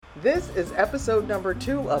This is episode number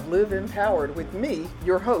 2 of Live Empowered with me,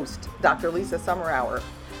 your host, Dr. Lisa Summerour.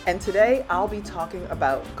 And today I'll be talking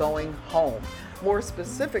about going home. More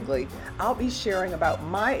specifically, I'll be sharing about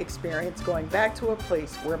my experience going back to a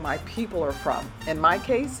place where my people are from. In my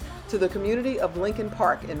case, to the community of Lincoln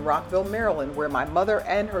Park in Rockville, Maryland, where my mother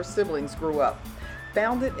and her siblings grew up.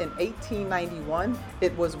 Founded in 1891,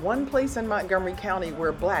 it was one place in Montgomery County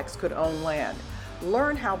where blacks could own land.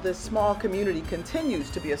 Learn how this small community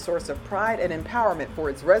continues to be a source of pride and empowerment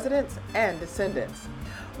for its residents and descendants.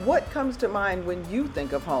 What comes to mind when you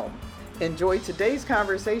think of home? Enjoy today's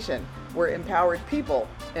conversation where empowered people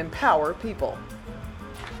empower people.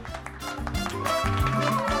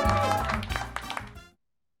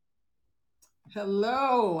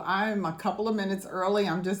 Hello, I'm a couple of minutes early.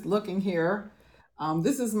 I'm just looking here.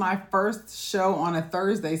 This is my first show on a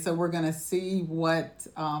Thursday, so we're going to see what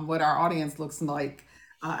our audience looks like.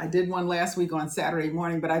 I did one last week on Saturday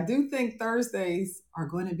morning, but I do think Thursdays are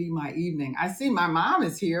going to be my evening. I see my mom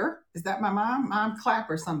is here. Is that my mom? Mom, clap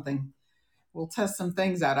or something. We'll test some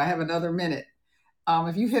things out. I have another minute.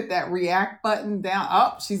 If you hit that react button down,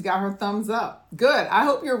 up, she's got her thumbs up. Good. I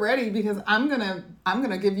hope you're ready because I'm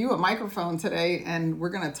gonna give you a microphone today, and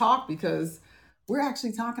we're gonna talk because we're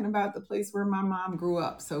actually talking about the place where my mom grew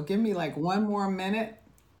up. So give me like one more minute,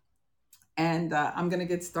 and I'm gonna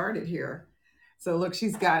get started here. So look,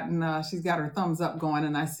 she's got her thumbs up going,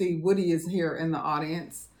 and I see Woody is here in the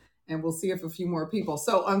audience, and we'll see if a few more people.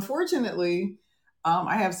 So unfortunately,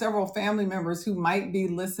 I have several family members who might be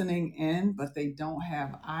listening in, but they don't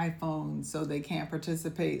have iPhones, so they can't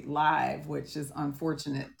participate live, which is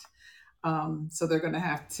unfortunate. So they're going to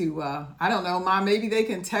have to, I don't know, Mom, maybe they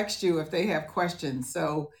can text you if they have questions.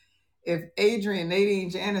 So if Adrian,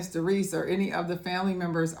 Nadine, Janice, Doris, or any of the family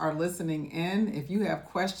members are listening in, if you have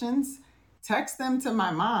questions, text them to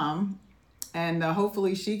my mom, and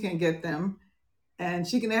hopefully she can get them and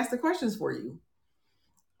she can ask the questions for you.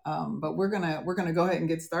 But we're gonna go ahead and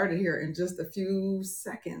get started here in just a few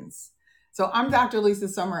seconds. So I'm Dr. Lisa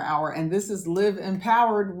Summerour, and this is Live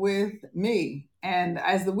Empowered with me. And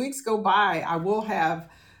as the weeks go by, I will have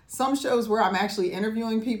some shows where I'm actually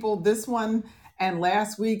interviewing people. This one and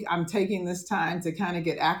last week, I'm taking this time to kind of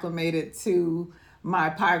get acclimated to my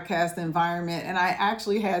podcast environment. And I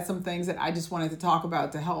actually had some things that I just wanted to talk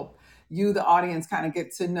about to help you, the audience, kind of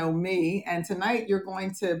get to know me. And tonight, you're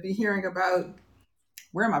going to be hearing about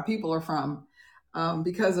where my people are from.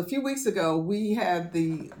 Because a few weeks ago, we had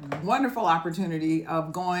the wonderful opportunity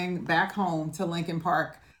of going back home to Lincoln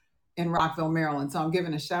Park in Rockville, Maryland. So I'm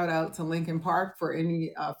giving a shout out to Lincoln Park for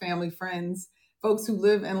any family, friends, folks who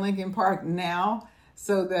live in Lincoln Park now,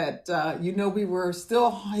 so that we were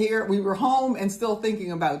still here, we were home and still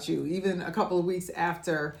thinking about you, even a couple of weeks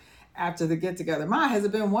after the get together. Ma, has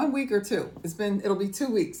it been 1 week or two? It'll be 2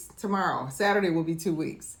 weeks tomorrow. Saturday will be 2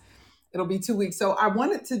 weeks. It'll be 2 weeks. So I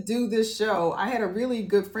wanted to do this show. I had a really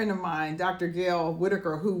good friend of mine, Dr. Gail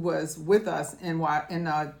Whitaker, who was with us in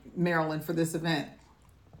Maryland for this event.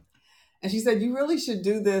 And she said, you really should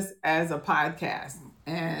do this as a podcast.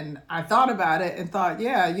 And I thought about it and thought,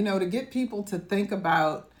 yeah, to get people to think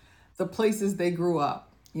about the places they grew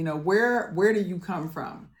up, where do you come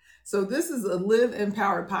from? So this is a Live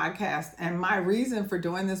Empowered podcast. And my reason for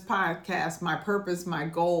doing this podcast, my purpose, my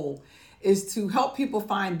goal is to help people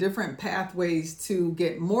find different pathways to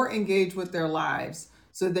get more engaged with their lives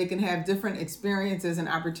so they can have different experiences and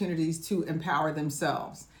opportunities to empower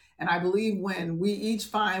themselves. And I believe when we each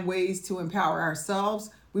find ways to empower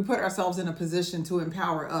ourselves, we put ourselves in a position to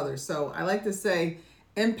empower others. So I like to say,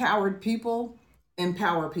 empowered people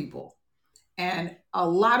empower people. And a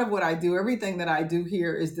lot of what I do, everything that I do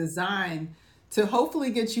here is designed to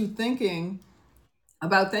hopefully get you thinking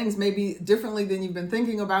about things maybe differently than you've been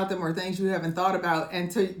thinking about them, or things you haven't thought about,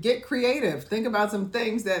 and to get creative. Think about some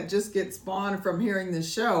things that just get spawned from hearing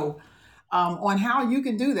this show on how you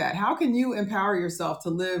can do that. How can you empower yourself to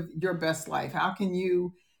live your best life? How can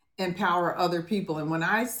you empower other people? And when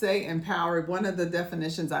I say empowered, one of the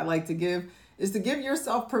definitions I like to give is to give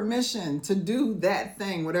yourself permission to do that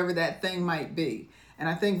thing, whatever that thing might be. And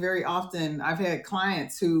I think very often I've had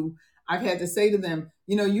clients who I've had to say to them,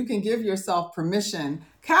 you can give yourself permission.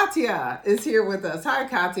 Katya is here with us. Hi,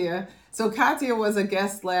 Katya. So Katya was a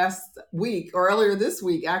guest last week, or earlier this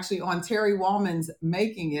week, actually, on Terry Wallman's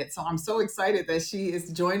Making It. So I'm so excited that she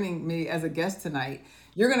is joining me as a guest tonight.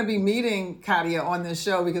 You're going to be meeting Katya on this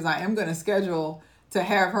show because I am going to schedule to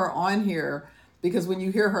have her on here, because when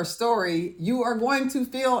you hear her story, you are going to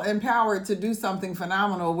feel empowered to do something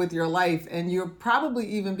phenomenal with your life. And you'll probably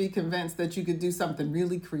even be convinced that you could do something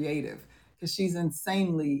really creative, because she's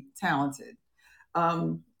insanely talented.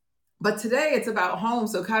 But today it's about home.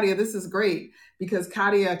 So Katia, this is great because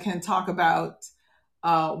Katia can talk about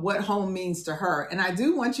what home means to her. And I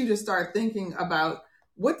do want you to start thinking about,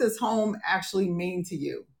 what does home actually mean to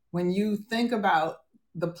you? When you think about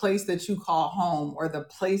the place that you call home, or the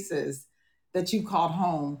places that you called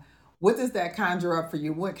home, what does that conjure up for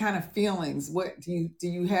you? What kind of feelings? What do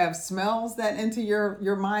you have smells that enter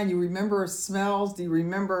your mind? You remember smells? Do you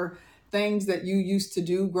remember things that you used to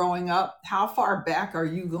do growing up? How far back are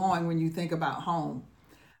you going when you think about home?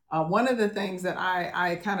 One of the things that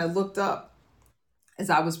I kind of looked up as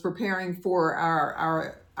I was preparing for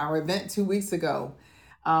our event 2 weeks ago,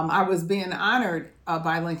 I was being honored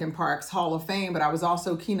by Lincoln Park's Hall of Fame, but I was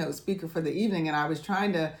also keynote speaker for the evening, and I was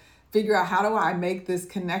trying to figure out, how do I make this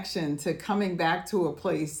connection to coming back to a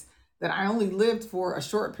place that I only lived for a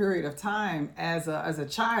short period of time as a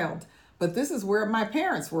child, but this is where my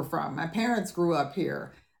parents were from. My parents grew up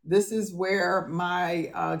here. This is where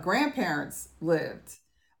my grandparents lived.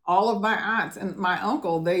 All of my aunts and my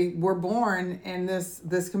uncle, they were born in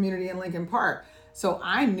this community in Lincoln Park. So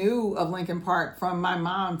I knew of Lincoln Park from my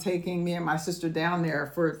mom taking me and my sister down there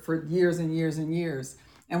for years and years and years.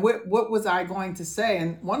 And what was I going to say?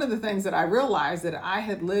 And one of the things that I realized, that I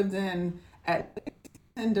had lived in at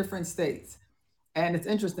 10 different states. And it's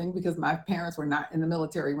interesting because my parents were not in the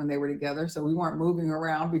military when they were together. So we weren't moving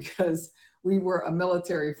around because we were a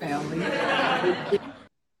military family.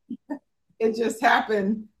 It just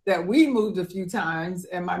happened that we moved a few times.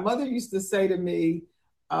 And my mother used to say to me,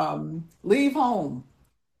 leave home.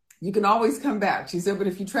 You can always come back. She said, but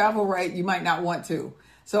if you travel right, you might not want to.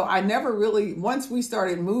 So I never really, once we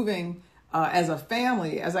started moving as a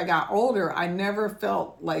family, as I got older, I never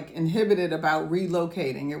felt like inhibited about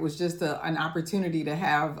relocating. It was just an opportunity to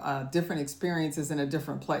have different experiences in a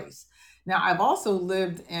different place. Now, I've also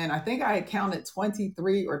lived in, I think I had counted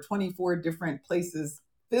 23 or 24 different places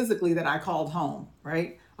physically that I called home,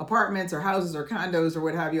 right? Apartments or houses or condos or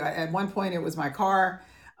what have you. At one point, it was my car.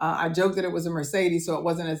 I joked that it was a Mercedes, so it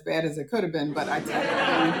wasn't as bad as it could have been, but I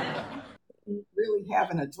technically didn't really have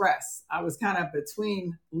an address. I was kind of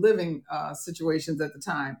between living situations at the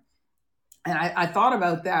time. And I thought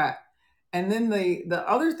about that. And then the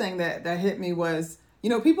other thing that hit me was,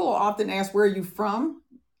 people often ask, where are you from?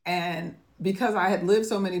 And because I had lived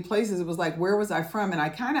so many places, it was like, where was I from? And I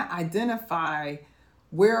kind of identify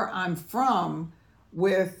where I'm from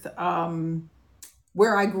with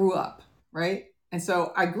where I grew up, right? And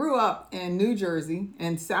so I grew up in New Jersey,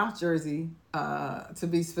 in South Jersey, to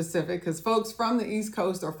be specific, because folks from the East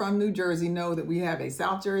Coast or from New Jersey know that we have a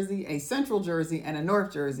South Jersey, a Central Jersey, and a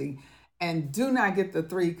North Jersey. And do not get the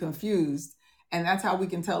three confused. And that's how we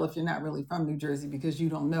can tell if you're not really from New Jersey, because you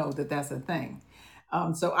don't know that that's a thing.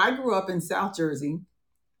 So I grew up in South Jersey,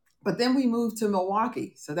 but then we moved to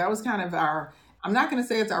Milwaukee. So that was kind of I'm not going to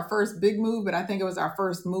say it's our first big move, but I think it was our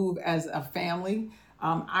first move as a family.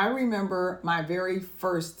 I remember my very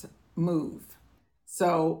first move.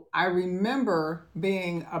 So I remember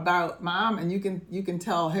being about, Mom, and you can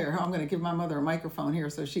tell here. I'm going to give my mother a microphone here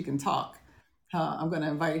so she can talk. I'm going to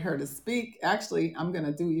invite her to speak. Actually, I'm going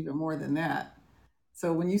to do even more than that.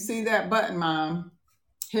 So when you see that button, Mom,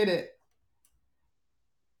 hit it.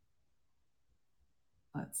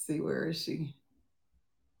 Let's see, where is she?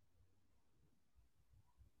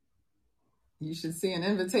 You should see an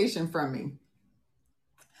invitation from me.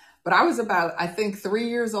 But I was about, I think, 3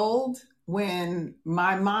 years old when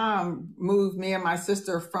my mom moved me and my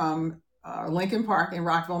sister from Lincoln Park in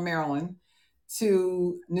Rockville, Maryland,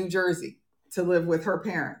 to New Jersey to live with her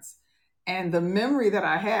parents. And the memory that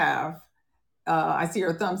I have, I see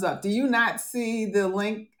her thumbs up. Do you not see the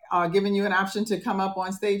link giving you an option to come up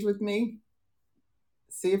on stage with me?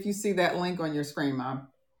 See if you see that link on your screen,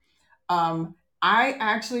 Mom. I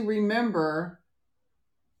actually remember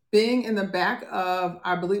being in the back of,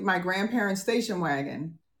 I believe, my grandparents' station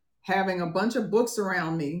wagon, having a bunch of books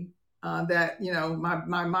around me that,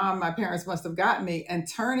 my mom, my parents must have gotten me, and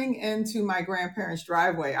turning into my grandparents'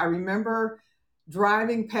 driveway. I remember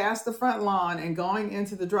driving past the front lawn and going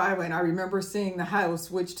into the driveway, and I remember seeing the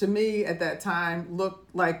house, which to me at that time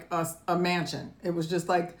looked like a mansion. It was just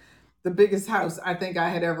like the biggest house I think I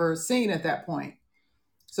had ever seen at that point.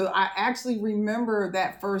 So I actually remember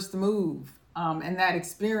that first move and that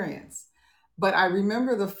experience. But I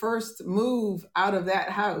remember the first move out of that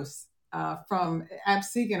house from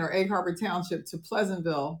Absecon or Egg Harbor Township to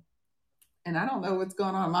Pleasantville. And I don't know what's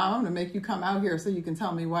going on, Mom. I'm going to make you come out here so you can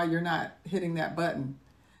tell me why you're not hitting that button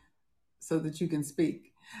so that you can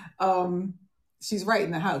speak. She's right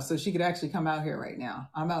in the house, so she could actually come out here right now.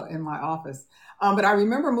 I'm out in my office. But I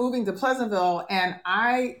remember moving to Pleasantville, and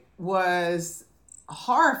I was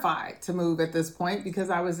horrified to move at this point because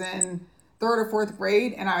I was in third or fourth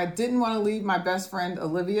grade and I didn't want to leave my best friend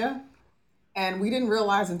Olivia. And we didn't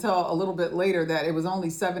realize until a little bit later that it was only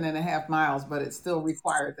 7.5 miles, but it still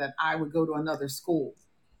required that I would go to another school.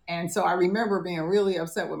 And so I remember being really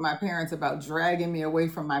upset with my parents about dragging me away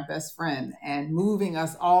from my best friend and moving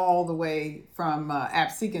us all the way from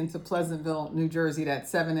Absecon to Pleasantville, New Jersey, that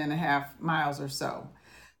 7.5 miles or so.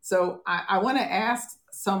 So I want to ask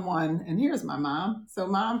someone, and here's my mom. So,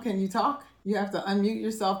 Mom, can you talk? You have to unmute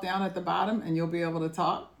yourself down at the bottom and you'll be able to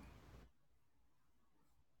talk.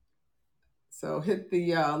 So hit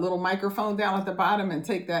the little microphone down at the bottom and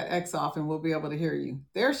take that X off and we'll be able to hear you.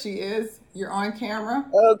 There she is. You're on camera.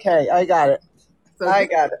 Okay, I got it. So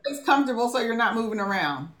it's comfortable so you're not moving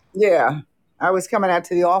around. Yeah. I was coming out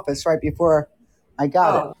to the office right before I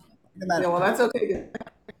got it. Yeah, well, that's okay.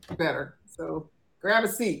 Better. So grab a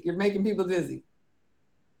seat. You're making people dizzy.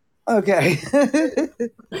 Okay.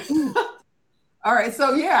 All right.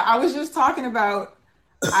 So, yeah, I was just talking about,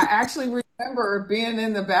 I actually remember being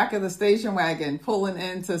in the back of the station wagon pulling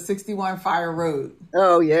into 61 Fire Road.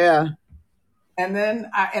 Oh, yeah. And then,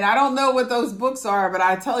 I don't know what those books are, but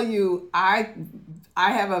I tell you, I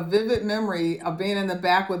have a vivid memory of being in the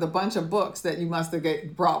back with a bunch of books that you must have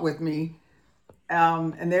brought with me.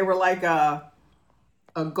 And they were like a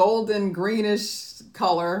golden greenish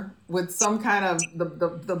color with some kind of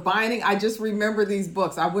the binding. I just remember these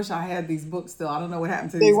books. I wish I had these books still. I don't know what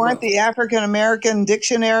happened to these books. They weren't the African American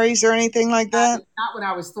dictionaries or anything like that? Not when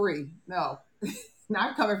I was 3. No,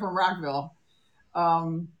 not coming from Rockville.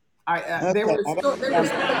 They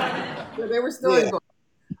were story books.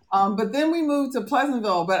 But then we moved to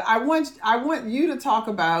Pleasantville. But I want you to talk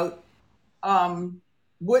about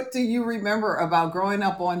what do you remember about growing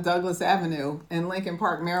up on Douglas Avenue in Lincoln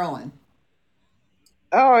Park, Maryland?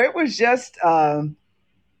 Oh, it was just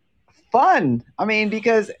fun. I mean,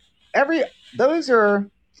 because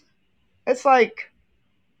it's like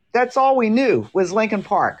that's all we knew was Lincoln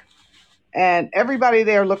Park, and everybody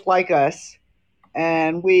there looked like us.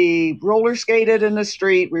 And we roller skated in the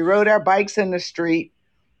street. We rode our bikes in the street.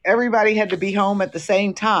 Everybody had to be home at the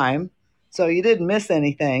same time, so you didn't miss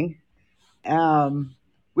anything.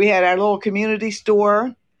 We had our little community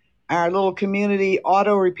store, our little community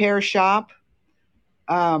auto repair shop.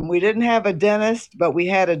 We didn't have a dentist, but we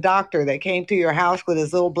had a doctor that came to your house with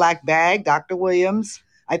his little black bag, Dr. Williams.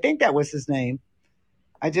 I think that was his name.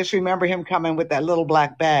 I just remember him coming with that little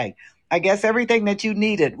black bag. I guess everything that you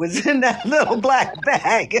needed was in that little black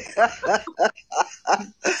bag.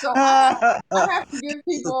 So I have to give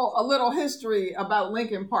people a little history about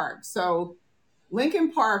Lincoln Park. So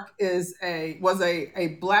Lincoln Park was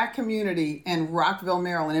a Black community in Rockville,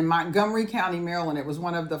 Maryland, in Montgomery County, Maryland. It was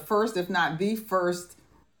one of the first, if not the first,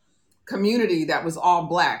 community that was all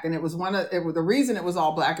Black, and the reason it was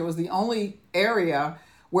all Black. It was the only area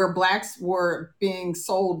where Blacks were being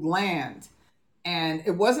sold land. And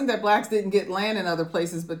it wasn't that Blacks didn't get land in other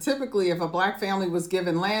places, but typically if a Black family was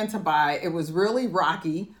given land to buy, it was really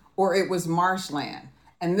rocky or it was marshland.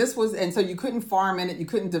 And so you couldn't farm in it, you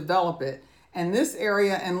couldn't develop it. And this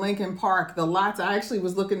area in Lincoln Park, the lots, I actually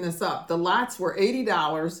was looking this up. The lots were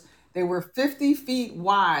 $80. They were 50 feet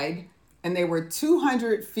wide and they were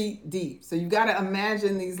 200 feet deep. So you got to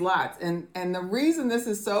imagine these lots. And the reason this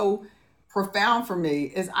is so profound for me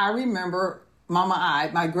is I remember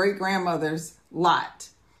my great grandmother's lot.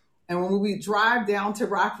 And when we drive down to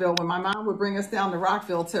Rockville, when my mom would bring us down to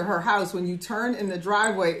Rockville to her house, when you turned in the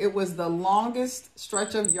driveway, it was the longest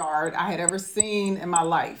stretch of yard I had ever seen in my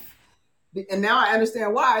life. And now I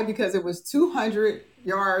understand why, because it was 200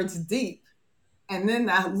 yards deep. And then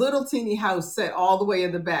that little teeny house set all the way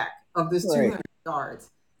in the back of this 200 yards.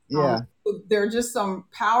 Yeah. There are just some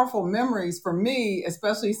powerful memories for me,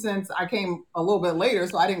 especially since I came a little bit later,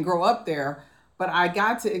 so I didn't grow up there. But I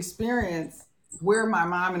got to experience where my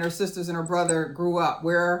mom and her sisters and her brother grew up,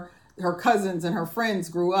 where her cousins and her friends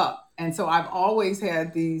grew up. And so I've always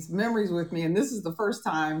had these memories with me. And this is the first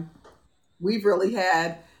time we've really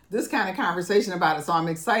had this kind of conversation about it. So I'm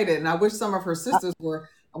excited. And I wish some of her sisters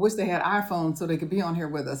I wish they had iPhones so they could be on here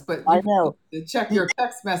with us. But I know. Check your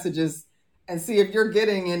text messages and see if you're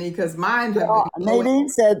getting any, because mine have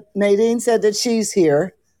been. Nadine said that she's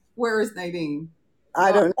here. Where is Nadine?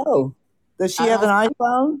 I don't know. Does she have an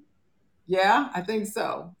iPhone? Yeah, I think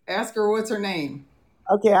so. Ask her what's her name.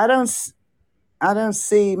 Okay, I don't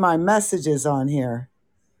see my messages on here.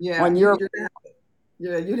 Yeah,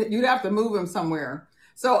 you'd have to move them somewhere.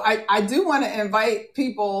 So I do want to invite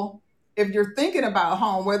people, if you're thinking about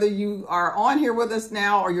home, whether you are on here with us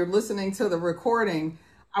now or you're listening to the recording,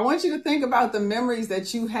 I want you to think about the memories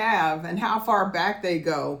that you have and how far back they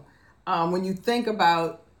go. when you think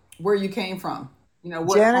about where you came from. What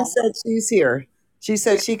home. Janice said she's here. She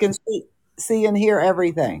said she can see and hear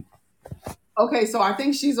everything. Okay, so I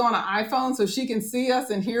think she's on an iPhone, so she can see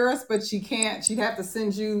us and hear us, but she can't. She'd have to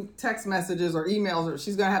send you text messages or emails, or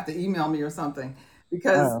she's gonna have to email me or something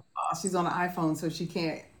because Oh. she's on an iPhone, so she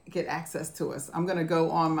can't get access to us. I'm gonna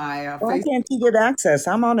go on my Why Facebook. can't you get access?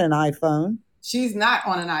 I'm on an iPhone. She's not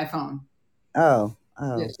on an iPhone. Oh, Yeah,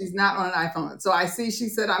 oh. she's not on an iPhone. So I see she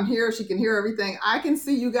said I'm here. She can hear everything. I can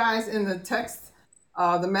see you guys in the text,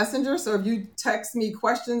 the messenger. So if you text me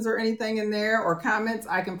questions or anything in there or comments,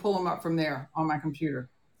 I can pull them up from there on my computer.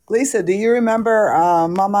 Lisa, do you remember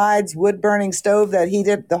Mama Ide's wood burning stove that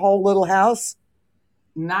heated the whole little house?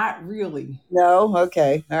 Not really. No?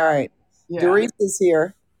 Okay. All right. Yeah. Doris is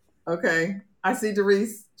here. Okay. I see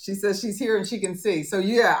Doris. She says she's here and she can see. So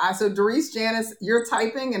yeah, so Doris, Janice, you're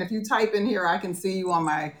typing, and if you type in here, I can see you on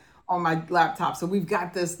my laptop. So we've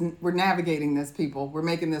got this. We're navigating this, people. We're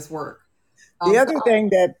making this work. The So other thing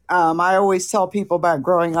that I always tell people about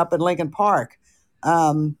growing up in Lincoln Park,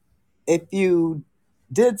 um, if you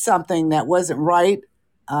did something that wasn't right,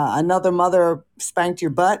 another mother spanked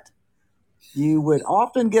your butt, you would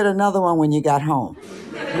often get another one when you got home.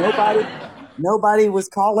 Nobody, nobody was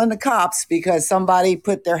calling the cops because somebody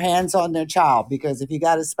put their hands on their child. Because if you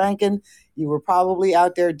got a spanking, you were probably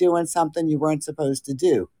out there doing something you weren't supposed to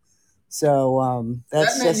do. So that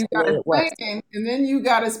that's meant just you the got way a it was. spanking, and then you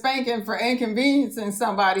got a spanking for inconveniencing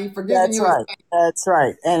somebody for giving That's you a right. spanking. That's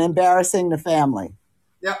right. And embarrassing the family.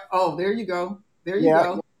 Yep. Oh, there you go. There you Yep.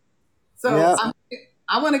 go. So Yep.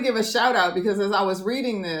 I want to give a shout out because as I was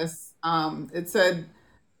reading this, it said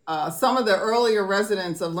some of the earlier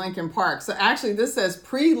residents of Lincoln Park. So actually, this says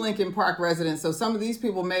pre-Lincoln Park residents. So some of these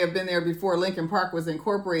people may have been there before Lincoln Park was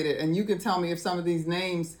incorporated. And you can tell me if some of these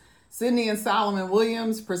names: Sidney and Solomon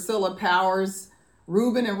Williams, Priscilla Powers,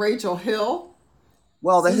 Reuben and Rachel Hill,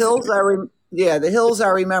 Well, the Susan. hills yeah, the hills I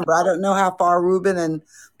remember. I don't know how far Reuben and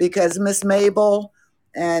because Miss Mabel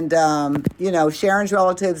and Sharon's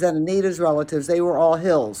relatives and Anita's relatives, they were all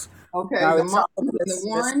hills. Okay, I the was Martins talking to and the Miss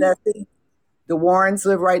Warrens. Bessie. The Warrens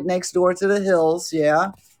live right next door to the hills.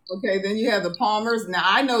 Yeah. Okay, then you have the Palmers. Now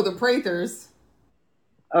I know the Prathers.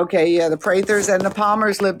 Okay. Yeah. The Prathers and the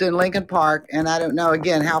Palmers lived in Lincoln Park, and I don't know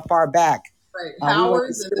again how far back. Right, We went to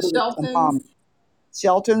Howards and the school with some Sheltons. Palmers.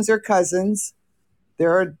 Sheltons are cousins.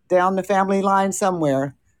 They're down the family line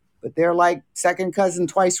somewhere, but they're like second cousin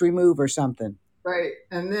twice removed or something. Right,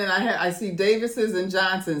 and then I see Davises and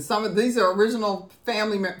Johnsons. Some of these are original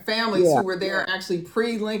families Yeah, who were there actually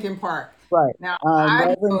pre Lincoln Park. right. Now I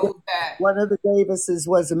Reverend, know that one of the Davises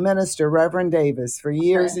was a minister, Reverend Davis, for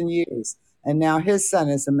years okay, and years, and now his son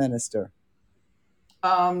is a minister.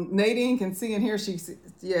 Nadine can see and hear.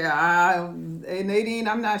 Yeah, hey, Nadine,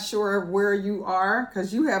 I'm not sure where you are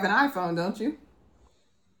because you have an iPhone, don't you?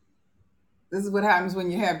 This is what happens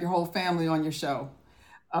when you have your whole family on your show.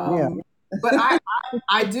 Yeah, But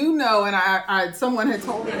I do know, and someone had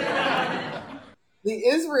told me the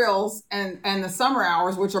Israels and the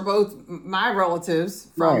Summerours, which are both my relatives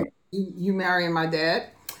from right, you marrying my dad,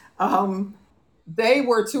 um, they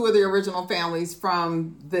were two of the original families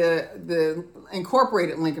from the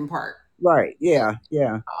incorporated Lincoln Park. right. Yeah,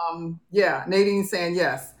 yeah, Yeah, Nadine saying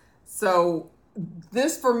yes. So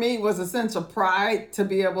this for me was a sense of pride to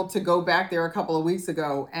be able to go back there a couple of weeks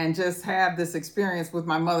ago and just have this experience with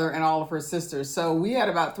my mother and all of her sisters. So we had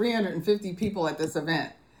about 350 people at this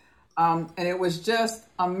event. And it was just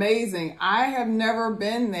amazing. I have never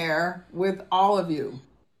been there with all of you.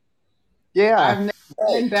 yeah, I've never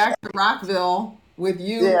right, been back to Rockville with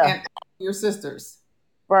you yeah, and your sisters.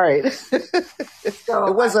 right. It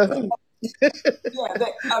So was a yeah,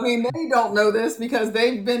 I mean, they don't know this because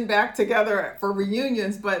they've been back together for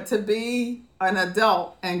reunions, but to be an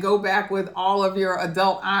adult and go back with all of your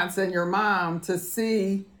adult aunts and your mom to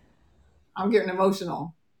see, I'm getting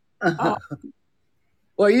emotional. Uh,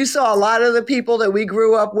 well. You saw a lot of the people that we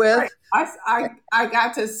grew up right. with. I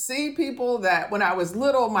got to see people that when I was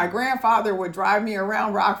little, my grandfather would drive me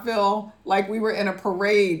around Rockville like we were in a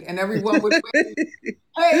parade and everyone would wave,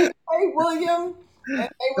 hey, William. And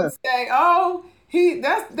they would say, oh,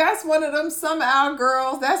 that's one of them Summerour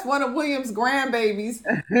girls. That's one of William's grandbabies.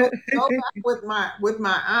 But go back with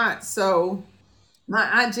my aunt. So my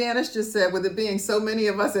aunt Janice just said, with it being so many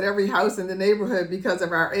of us at every house in the neighborhood because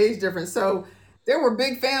of our age difference. So there were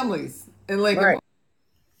big families in Lincoln Right. Park.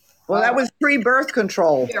 Well, that was pre-birth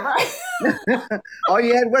control. Yeah, right. All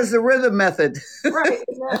you had was the rhythm method. Right.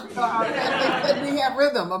 They said we have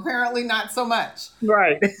rhythm. Apparently not so much.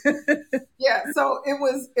 Right. Yeah, so it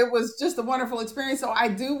was just a wonderful experience. So I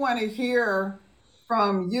do want to hear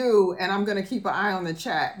from you, and I'm going to keep an eye on the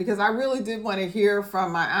chat because I really did want to hear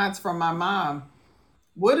from my aunts, from my mom.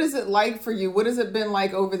 What is it like for you? What has it been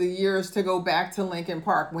like over the years to go back to Lincoln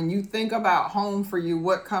Park? When you think about home for you,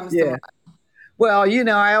 what comes to Yeah. mind? Well,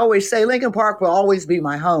 I always say Lincoln Park will always be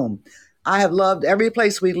my home. I have loved every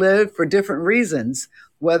place we lived for different reasons,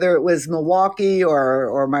 whether it was Milwaukee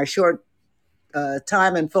or my short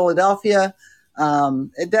time in Philadelphia.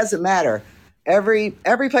 It doesn't matter.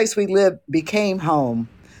 Every place we lived became home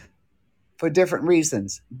for different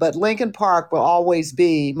reasons. But Lincoln Park will always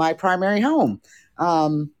be my primary home.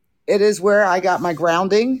 Um, it is where I got my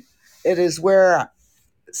grounding. It is where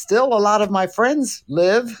still a lot of my friends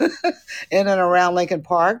live in and around Lincoln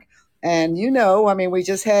Park. And I mean, we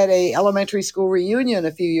just had a elementary school reunion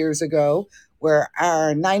a few years ago where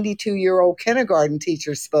our 92-year-old kindergarten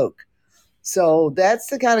teacher spoke. So that's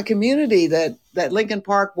the kind of community that Lincoln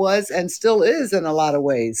Park was and still is in a lot of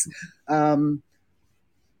ways. Um,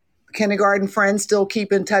 Kindergarten friends still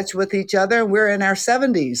keep in touch with each other. We're in our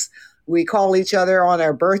 70s. We call each other on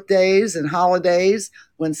our birthdays and holidays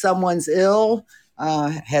when someone's ill,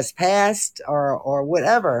 has passed, or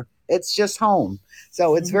whatever. It's just home.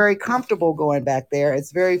 So it's Mhm. very comfortable going back there.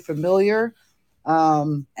 It's very familiar.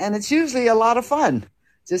 And it's usually a lot of fun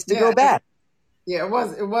just to go Yeah, back. yeah, it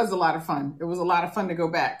was a lot of fun. It was a lot of fun to go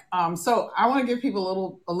back. So I want to give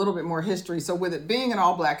people a little bit more history. So with it being an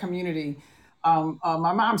all black community,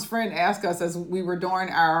 my mom's friend asked us as we were doing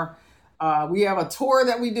our we have a tour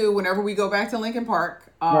that we do whenever we go back to Lincoln Park.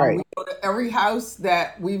 Right. We go to every house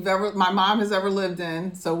that my mom has ever lived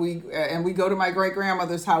in. So we go to my great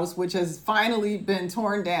grandmother's house, which has finally been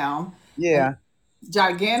torn down, and Yeah.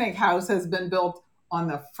 gigantic house has been built on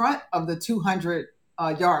the front of the 200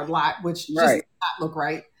 yard lot, which just Right. does not look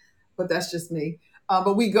right. But that's just me.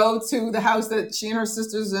 But we go to the house that she and her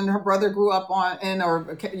sisters and her brother grew up or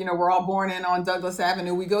we're all born in on Douglas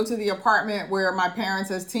Avenue. We go to the apartment where my parents,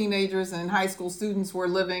 as teenagers and high school students, were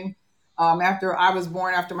living after I was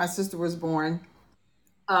born, after my sister was born.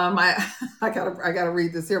 My I gotta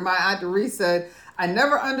read this here. My aunt Doris said, "I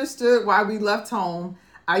never understood why we left home.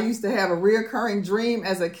 I used to have a reoccurring dream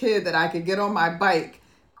as a kid that I could get on my bike,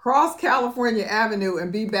 cross California Avenue,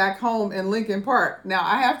 and be back home in Lincoln Park." Now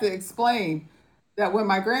I have to explain that when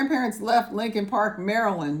my grandparents left Lincoln Park,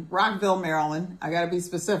 Maryland, Rockville, Maryland, I gotta be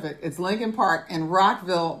specific. It's Lincoln Park in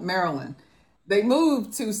Rockville, Maryland. They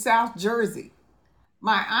moved to South Jersey.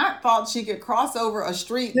 My aunt thought she could cross over a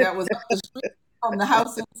street that was up the street from the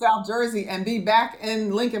house in South Jersey and be back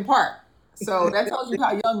in Lincoln Park. So that tells you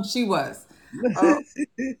how young she was. Uh,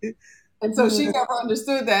 and so she never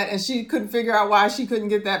understood that, and she couldn't figure out why she couldn't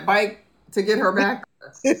get that bike to get her back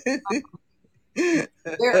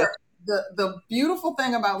there. The beautiful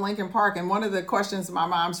thing about Lincoln Park, and one of the questions my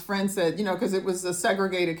mom's friend said, because it was a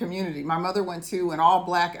segregated community. My mother went to an all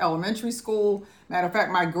black elementary school. Matter of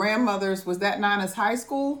fact, my grandmother's was that Nana's high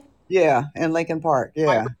school. Yeah. In Lincoln Park. My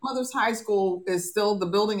Yeah. grandmother's high school is still, the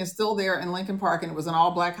building is still there in Lincoln Park, and it was an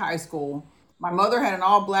all black high school. My mother had an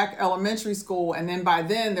all black elementary school, and then by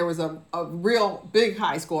then there was a real big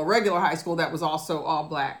high school, a regular high school that was also all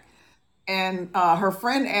black. And her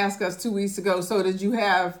friend asked us 2 weeks ago, "So did you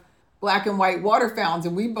have black and white water fountains?"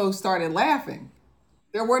 And we both started laughing.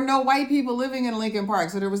 There were no white people living in Lincoln Park,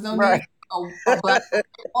 so there was no need Right. for a black and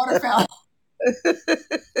white water fountain.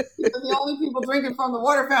 Because the only people drinking from the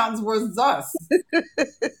water fountains was us.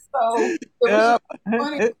 So it was just Yep.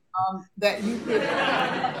 funny that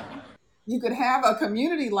you could have a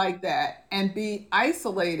community like that and be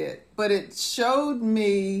isolated, but it showed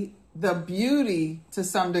me the beauty to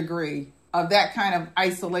some degree of that kind of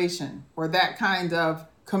isolation or that kind of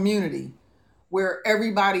community where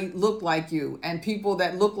everybody looked like you and people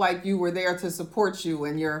that looked like you were there to support you,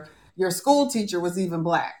 and your school teacher was even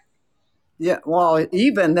black. Yeah, well,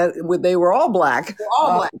 even that they were all black. They're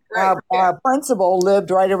all black, right? Yeah. Our principal lived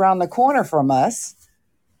right around the corner from us.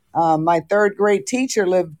 My third grade teacher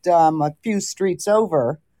lived a few streets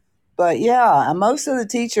over. But yeah, most of the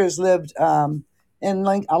teachers lived a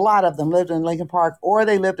lot of them lived in Lincoln Park, or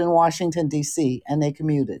they lived in Washington D.C. and they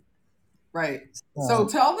commuted. Right. So So,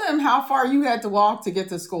 tell them how far you had to walk to get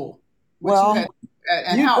to school, what you well, had,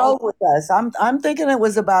 and you how old. drove with us. I'm thinking it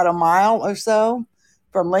was about a mile or so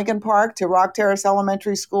from Lincoln Park to Rock Terrace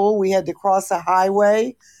Elementary School. We had to cross a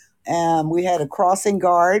highway, and we had a crossing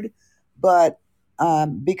guard, but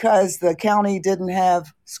because the county didn't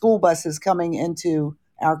have school buses coming into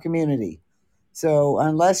our community, so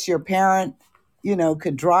unless your parent,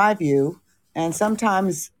 could drive you, and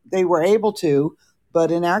sometimes they were able to, but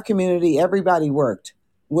in our community, everybody worked.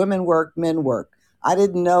 Women worked, men worked. I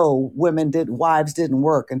didn't know wives didn't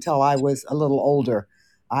work until I was a little older.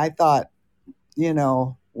 I thought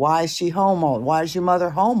why is she home all? Why is your mother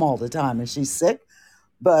home all the time? Is she sick?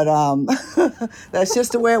 But that's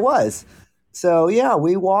just the way it was. So yeah,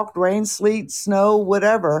 we walked rain, sleet, snow,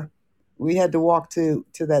 whatever. We had to walk to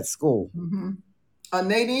that school. Hmm.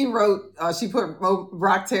 Nadine wrote, she wrote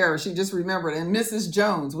Rock Terror. She just remembered. And Mrs.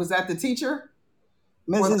 Jones, was that the teacher?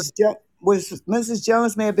 Or Mrs.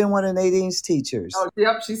 Jones may have been one of Nadine's teachers. oh,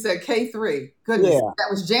 yep, she said K3. Goodness, Yeah. that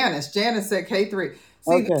was Janice. Janice said K3.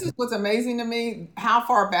 See, this is Okay. what's amazing to me, how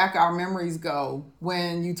far back our memories go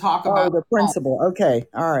when you talk Oh, about the home. principal. Okay.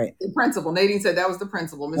 All right. The principal. Nadine said that was the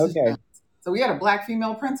principal, Mrs. Jones. Okay. So we had a black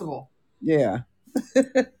female principal. Yeah.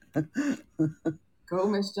 Go,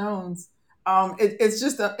 Miss Jones. It's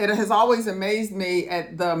just it has always amazed me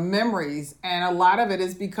at the memories, and a lot of it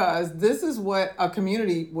is because this is what a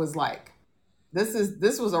community was like.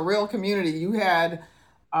 This was a real community. You had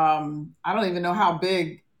I don't even know how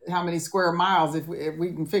big, how many square miles, if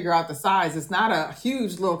we can figure out the size. It's not a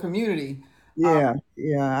huge little community. Um, Yeah.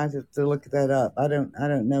 Yeah. I have to look that up. I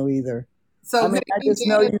don't know either. I so mean, I Nadine, just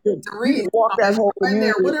know Janet, you Doris, could walk that as you whole went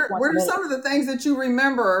there, community in what 20 are some minutes. of the things that you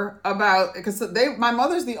remember about? Because my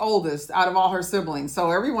mother's the oldest out of all her siblings, so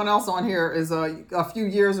everyone else on here is a few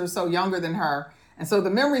years or so younger than her, and so the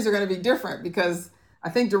memories are going to be different because I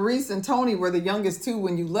think Doris and Tony were the youngest two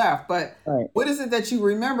when you left. But Right. what is it that you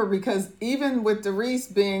remember? Because even with Doris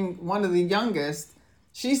being one of the youngest,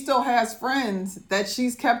 she still has friends that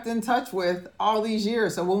she's kept in touch with all these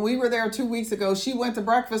years. So when we were there 2 weeks ago, she went to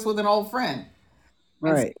breakfast with an old friend. And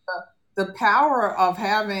so Right. the power of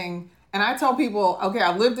having, and I tell people, okay,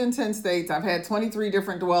 I've lived in 10 states, I've had 23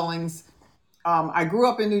 different dwellings. I grew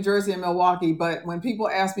up in New Jersey and Milwaukee, but when people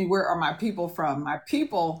ask me where are my people from, my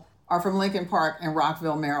people are from Lincoln Park and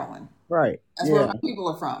Rockville, Maryland. Right. That's where Yeah. my people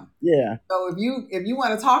are from. Yeah. So if you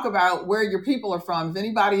want to talk about where your people are from, if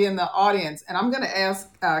anybody in the audience, and I'm going to ask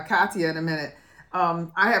Katya in a minute.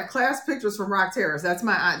 I have class pictures from Rock Terrace. That's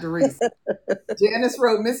my aunt Doris. Janice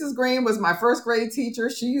wrote, Mrs. Green was my first grade teacher.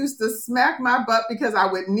 She used to smack my butt because I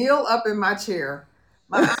would kneel up in my chair.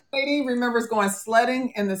 My aunt Katie remembers going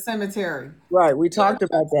sledding in the cemetery. Right. We talked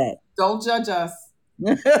about that. Don't judge us.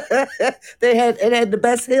 It had the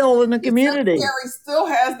best hill in the The community. cemetery still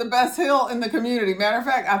has the best hill in the community. Matter of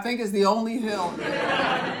fact, I think it's the only hill.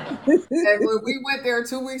 And when we went there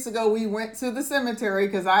 2 weeks ago, we went to the cemetery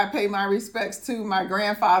because I pay my respects to my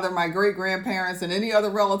grandfather, my great grandparents, and any other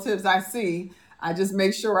relatives I see. I just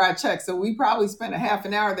make sure I check. So we probably spent a half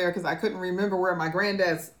an hour there because I couldn't remember where my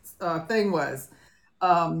granddad's thing was.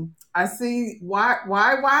 I see. Why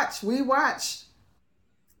watch? We watch.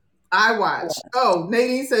 I watch. Oh,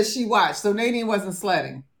 Nadine says she watched. So Nadine wasn't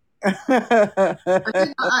sledding. I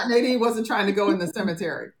think my aunt Nadine wasn't trying to go in the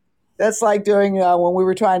cemetery. That's like doing when we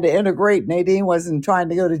were trying to integrate. Nadine wasn't trying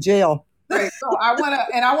to go to jail. Right. So I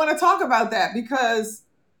want to talk about that because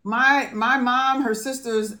my mom, her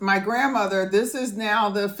sisters, my grandmother, this is now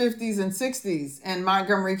the 50s and 60s in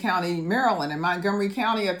Montgomery County, Maryland. And Montgomery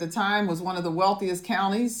County at the time was one of the wealthiest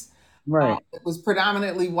counties. Right. It was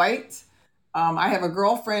predominantly white. I have a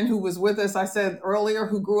girlfriend who was with us, I said earlier,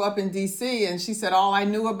 who grew up in DC, and she said all I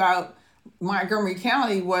knew about Montgomery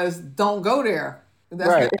County was don't go there. That's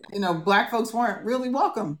Right. black folks weren't really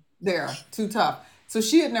welcome there. Too tough. So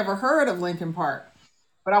she had never heard of Lincoln Park.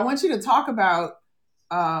 But I want you to talk about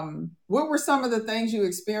what were some of the things you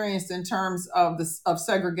experienced in terms of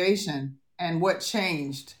segregation and what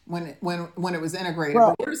changed when it was integrated. Well,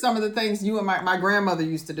 But what are some of the things you and my grandmother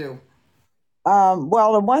used to do?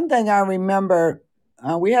 well, the one thing I remember,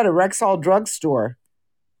 we had a Rexall drugstore,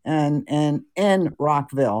 and in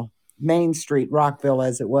Rockville, Main Street, Rockville,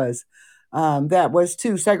 as it was, that was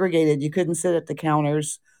too segregated. You couldn't sit at the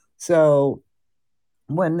counters. So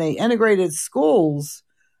when they integrated schools,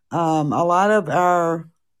 a lot of our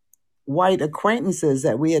white acquaintances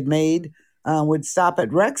that we had made would stop at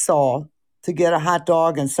Rexall to get a hot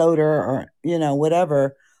dog and soda or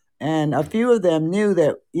whatever. And a few of them knew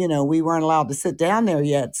that we weren't allowed to sit down there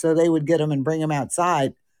yet, so they would get them and bring them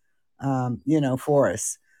outside, for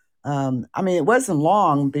us. I mean, it wasn't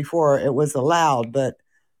long before it was allowed, but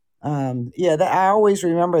yeah, I always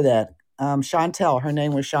remember that. Chantel, her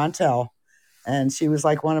name was Chantel, and she was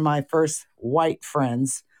like one of my first white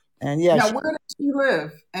friends. And yeah, Now, where did you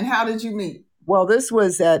live and how did you meet? well, this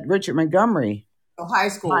was at Richard Montgomery Oh, high High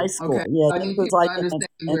school. School. Okay. Yeah, I this need was people like to in understand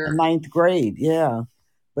the where. ninth grade. Yeah.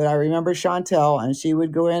 But I remember Chantel, and she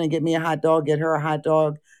would go in and get me a hot dog, get her a hot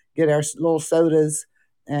dog, get our little sodas,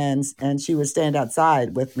 and she would stand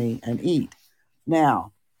outside with me and eat.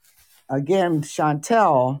 Now, again,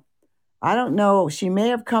 Chantel, I don't know, she may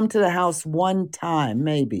have come to the house one time,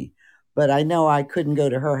 maybe, but I know I couldn't go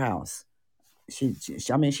to her house.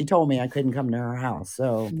 I mean, she told me I couldn't come to her house.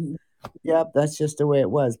 So, Mhm. yep, that's just the way it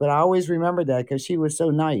was. But I always remember that because she was so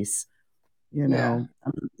nice. Yeah. I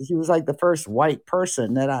mean, she was like the first white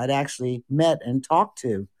person that I'd actually met and talked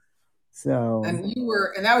to. So, And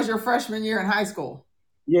that was your freshman year in high school.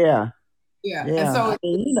 yeah, Yeah. And yeah. I so,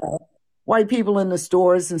 mean, white people in the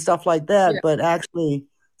stores and stuff like that, yeah. but actually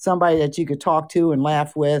somebody that you could talk to and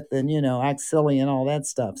laugh with and, act silly and all that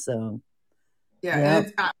stuff. So, Yeah, and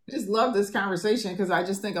yeah, I just love this conversation because I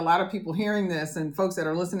just think a lot of people hearing this and folks that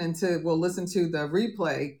are listening to will listen to the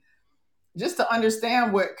replay just to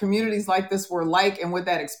understand what communities like this were like and what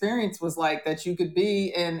that experience was like, that you could be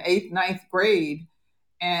in eighth, ninth grade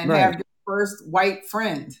and have right. your first white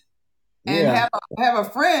friend and Yeah. have a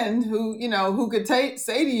friend who, who could say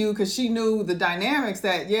to you, because she knew the dynamics,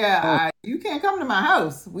 that, yeah, Oh, you can't come to my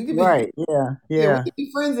house. We could be, right. Yeah. yeah, we Yeah. could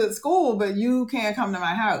be friends at school, but you can't come to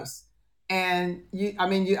my house. And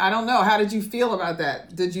I don't know. How did you feel about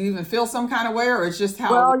that? Did you even feel some kind of way, or it's just how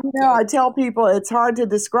it Well, was? I tell people it's hard to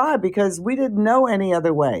describe because we didn't know any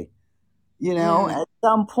other way. Mm, At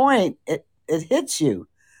some point it hits you.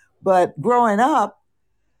 But growing up,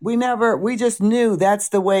 we just knew that's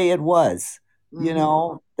the way it was.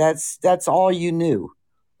 hmm That's all you knew.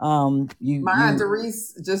 My aunt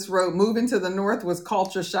Doris just wrote, moving to the North was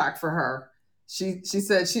culture shock for her. She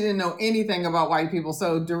said she didn't know anything about white people.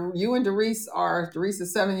 So you and Doris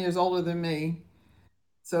is 7 years older than me.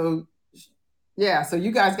 So yeah, so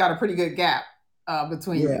you guys got a pretty good gap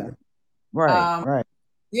between Yeah. you. Right, Um, right.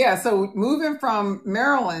 yeah, so moving from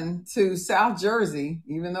Maryland to South Jersey,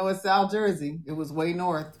 even though it's South Jersey, it was way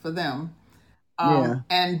north for them. Yeah.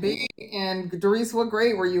 And being in Doris, what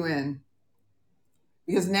grade were you in?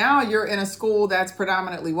 Because now you're in a school that's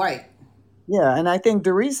predominantly white. Yeah, and I think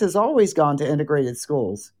Doris has always gone to integrated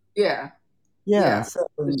schools. Yeah, Yeah, yeah, so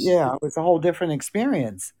yeah, it was a whole different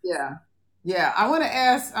experience. yeah, yeah. I want to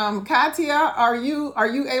ask Katia, are you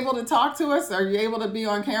able to talk to us? Are you able to be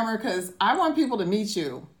on camera? Because I want people to meet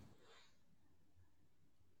you.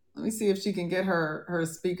 Let me see if she can get her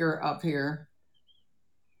speaker up here.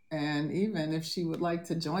 And even if she would like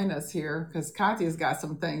to join us here, because Katia's got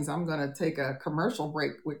some things. I'm going to take a commercial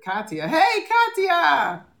break with Katia. Hey,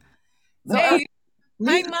 Katia! So Hey, hi,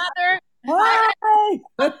 meet mother. Hi.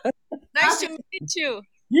 Nice Katia. to meet you.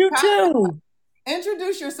 You Katia, too.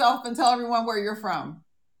 introduce yourself and tell everyone where you're from.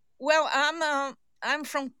 Well, I'm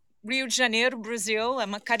from Rio de Janeiro, Brazil.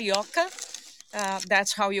 I'm a carioca.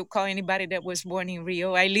 That's how you call anybody that was born in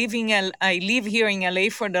Rio. I live here in LA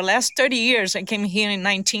for the last 30 years. I came here in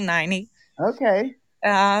 1990 Okay.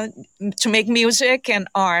 uh, to make music and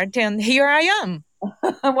art, and here I am.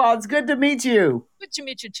 Well, it's good to meet you. Good to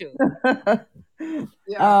meet you too.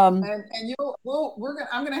 Yeah, um, and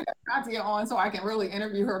I'm gonna have Katia on so I can really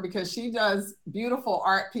interview her, because she does beautiful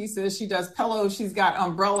art pieces. She does pillows. She's got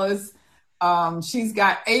umbrellas. She's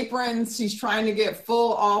got aprons. She's trying to get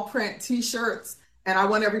full all print T-shirts, and I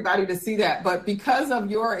want everybody to see that. But because of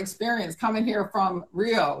your experience coming here from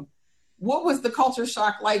Rio, what was the culture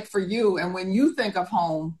shock like for you? And when you think of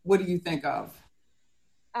home, what do you think of?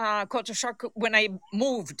 Culture shock when I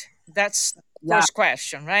moved. That's the yeah. first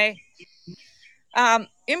question, right?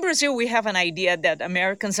 In Brazil, we have an idea that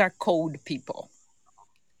Americans are cold people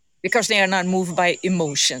because they are not moved by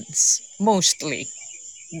emotions, mostly.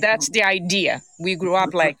 That's the idea. We grew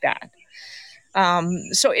up like that.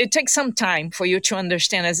 So it takes some time for you to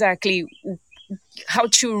understand exactly how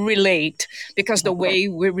to relate because the way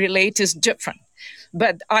we relate is different.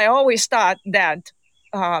 But I always thought that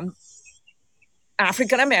um,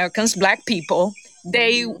 African Americans, Black people,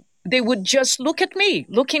 they Mhm. they would just look at me,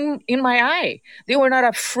 looking in my eye. They were not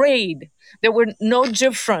afraid. There were no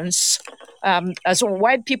difference. As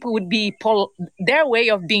white people would be, their way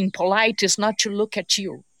of being polite is not to look at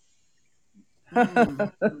you.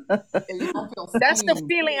 Mm. Yeah, you don't feel That's the seen.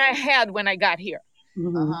 feeling I had when I got here. Uh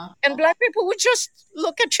Mhm. huh. And Black people would just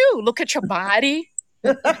look at you, look at your body,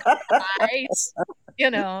 eyes, you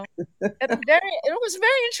know. It was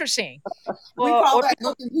very interesting. We call Or that people,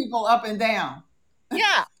 looking people up and down.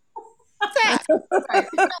 yeah, that Right.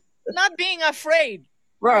 not being afraid,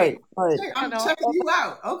 Right. Right, right. you I'm know, checking you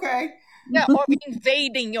out. Okay. yeah, or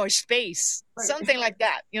invading your space, Right. something like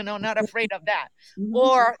that, not afraid of that. Mm-hmm.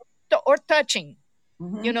 Or touching.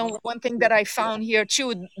 Mm-hmm. One thing that I found here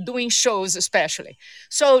too, doing shows especially.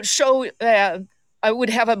 So I would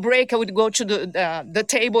have a break. I would go to the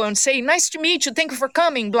table and say, "Nice to meet you. Thank you for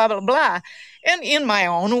coming." Blah blah blah. And in my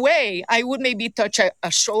own way, I would maybe touch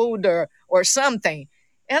a shoulder or something,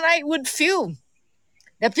 and I would feel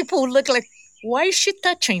that people would look like, "Why is she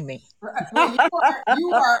touching me?" Well,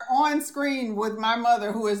 you are on screen with my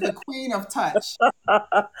mother, who is the queen of touch.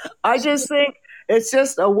 I just think it's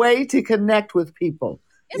just a way to connect with people.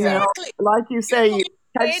 You Yeah. know, Exactly. like you You're say, you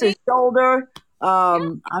touch their communicating. shoulder. Yeah,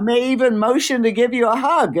 I may even motion to give you a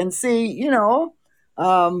hug and see,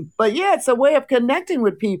 but yeah, it's a way of connecting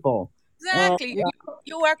with people. And exactly. Yeah.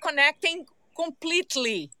 You are connecting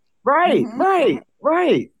completely. right, hmm right,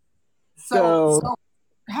 right. So, So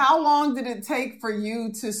how long did it take for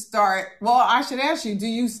you to start? Well, I should ask you, do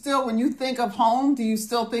you still, when you think of home, do you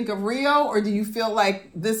still think of Rio, or do you feel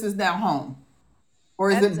like this is now home? Or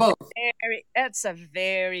is it That's a both?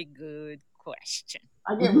 very good question.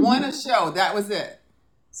 I get one a show. That was it.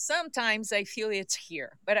 Sometimes I feel it's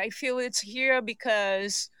here, but I feel it's here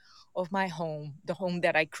because of my home, the home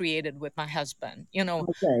that I created with my husband.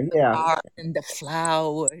 okay, yeah, Garden, the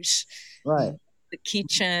flowers, right, mm, the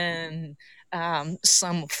kitchen,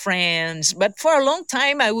 some friends. But for a long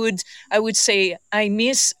time, I would say I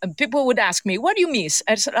miss. People would ask me, "What do you miss?"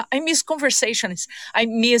 I said, "I miss conversations. I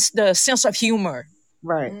miss the sense of humor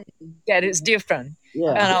right, Mm. that is different."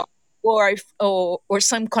 yeah, Uh, or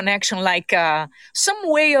some connection like some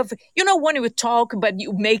way of when you talk but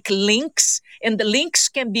you make links, and the links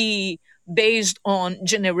can be based on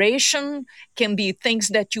generation, can be things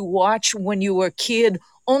that you watch when you were a kid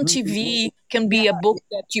on mhm, TV, can Yeah. be a book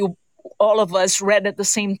that you all of us read at the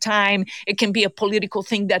same time, it can be a political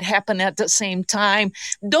thing that happened at the same time.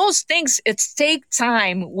 Those things, it take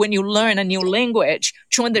time when you learn a new language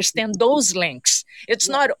to understand those links. It's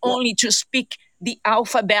Yeah. not only to speak the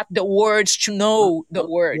alphabet, the words, to know the yeah,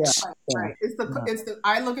 words. Right. yeah, Right. It's the yeah, it's the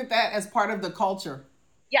I look at that as part of the culture.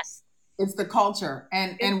 Yes, It's the culture,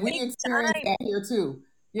 it and we takes experience time. that here too.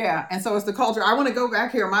 Yeah, and so it's the culture. I want to go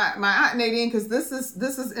back here, my aunt Nadine, because this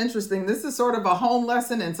is interesting. This is sort of a home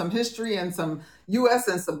lesson and some history and some U.S.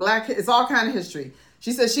 and some Black. It's all kind of history.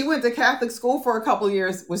 She said she went to Catholic school for a couple of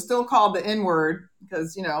years. Was still called the N word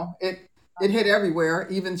because it hit everywhere,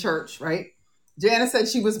 even church, right? Janice said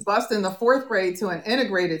she was bused in the fourth grade to an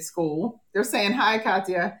integrated school. They're saying hi,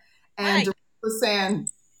 Katya, and Hi. Doris was saying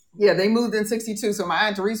yeah, they moved in 62. So my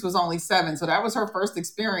Aunt Therese was only 7. So that was her first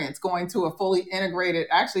experience going to a fully integrated,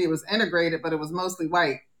 actually, it was integrated, but it was mostly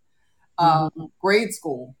white mhm, grade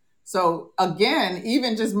school. So again,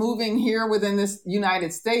 even just moving here within this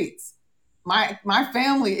United States, my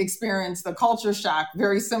family experienced a culture shock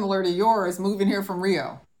very similar to yours moving here from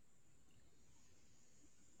Rio.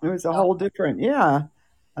 it was a whole different, yeah,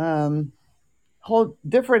 um, whole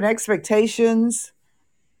different expectations.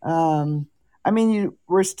 Um, I mean, you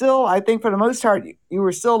were still, I think, for the most part, you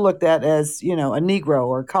were still looked at as, a Negro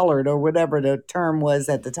or colored or whatever the term was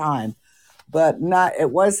at the time, but not,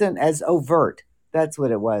 it wasn't as overt. That's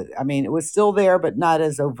what it was. I mean, it was still there, but not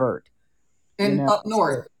as overt, you And know, up so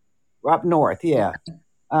north. up north, Yeah.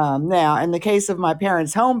 yeah. Now, in the case of my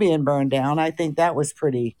parents' home being burned down, I think that was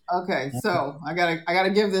pretty, Okay, so I gotta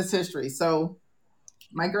give this history. So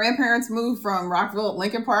my grandparents moved from Rockville,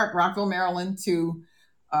 Lincoln Park, Rockville, Maryland, to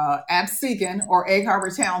Absecon or Egg Harbor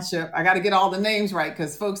Township. I got to get all the names right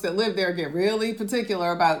because folks that live there get really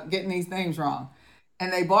particular about getting these names wrong.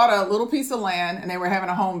 And they bought a little piece of land and they were having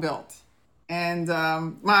a home built. And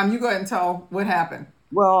Mom, you go ahead and tell what happened.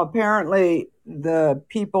 well, apparently the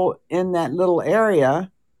people in that little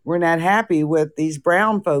area were not happy with these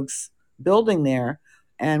brown folks building there.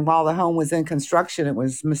 And while the home was in construction, it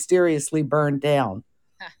was mysteriously burned down.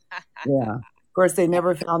 Yeah. Of course, they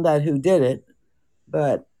never found out who did it,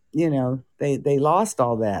 but they lost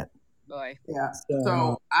all that. Boy. Yeah. So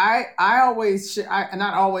So I always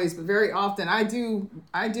not always but very often I do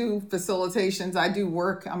facilitations. I do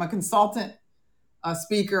work. I'm a consultant, a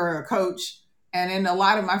speaker, a coach. And in a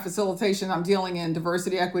lot of my facilitation, I'm dealing in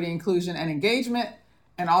diversity, equity, inclusion, and engagement,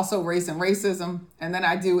 and also race and racism. And then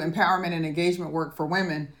I do empowerment and engagement work for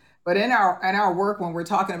women. But in our work, when we're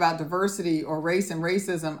talking about diversity or race and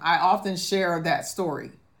racism, I often share that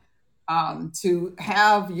story. To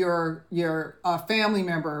have your family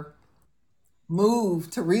member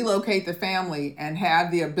move to relocate the family and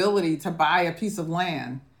have the ability to buy a piece of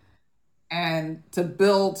land and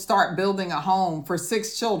to start building a home for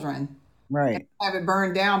 6 children right. have it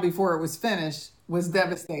burned down before it was finished was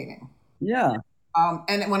devastating. Yeah.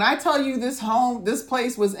 And when I tell you this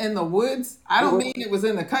place was in the woods, I It don't was mean it was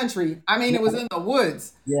in the country. I mean yeah, it was in the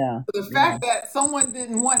woods. yeah, The yeah. fact that someone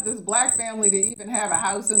didn't want this black family to even have a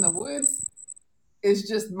house in the woods is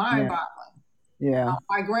just mind Yeah. boggling. Yeah.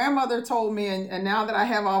 My grandmother told me, and now that I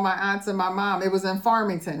have all my aunts and my mom, it was in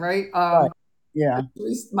Farmington, right? Right. Yeah.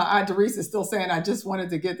 My aunt Doris is still saying, I just wanted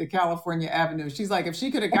to get to California Avenue. She's like, if she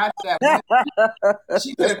could have got to that,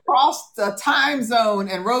 she could have crossed the time zone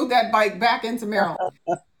and rode that bike back into Maryland.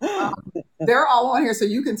 Um, they're all on here, so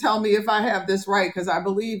you can tell me if I have this right, because I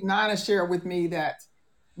believe Nana shared with me that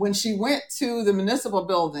when she went to the municipal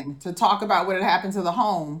building to talk about what had happened to the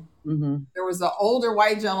home, Mm-hmm. there was an older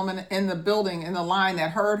white gentleman in the building in the line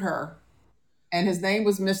that heard her, and his name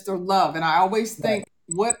was Mr. Love. And I always Right.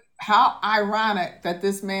 think, how ironic that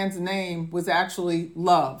this man's name was actually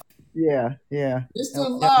Love. Yeah. Yeah. Mr.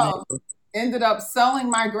 Love ended up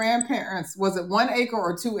selling my grandparents, was it 1 acre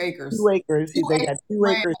or 2 acres? 2 acres. Two They acres got of 2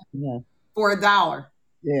 acres. land Yeah. for $1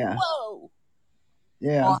 Yeah. Whoa.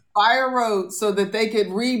 Yeah. on Fire Road so that they could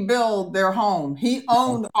rebuild their home. He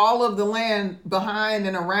owned all of the land behind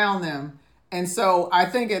and around them. And so I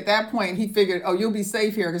think at that point he figured, oh, you'll be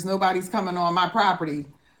safe here because nobody's coming on my property.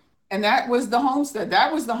 And that was the homestead.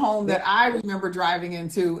 That was the home Yeah. that I remember driving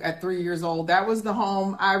into at 3 years old. That was the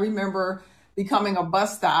home I remember becoming a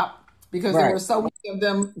bus stop because there Right. were so many of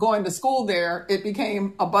them going to school there. It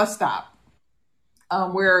became a bus stop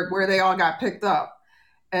where they all got picked up.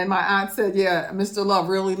 And my aunt said, yeah, Mr. Love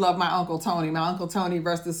really loved my Uncle Tony. My Uncle Tony,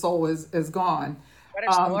 rest his soul, is gone. What a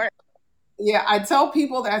Um, story. yeah, I tell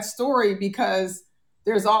people that story because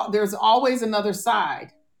there's always another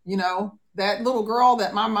side. You know, that little girl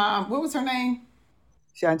that my mom, what was her name?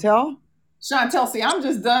 Chantel? Chantel. See, I'm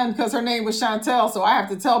just done because her name was Chantel, so I have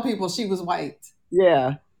to tell people she was white.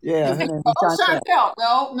 Yeah. Yeah. Because Her they name go, is oh, Chantel.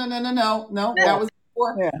 Chantel. No. Yeah. That was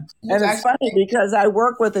before. Yeah. She was And it's actually funny because I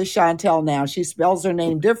work with a Chantel now. She spells her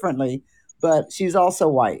name differently, but she's also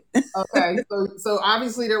white. okay. So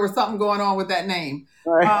obviously there was something going on with that name.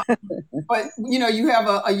 Right. Um, but you know, you have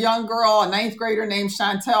a young girl, a ninth grader named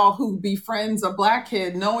Chantel, who befriends a black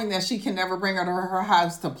kid, knowing that she can never bring her to her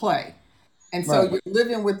house to play. And so Right. you're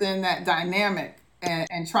living within that dynamic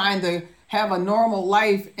and trying to have a normal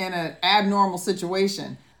life in an abnormal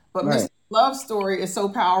situation. But Mr. Right. Love's story is so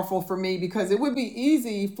powerful for me because it would be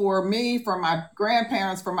easy for me, for my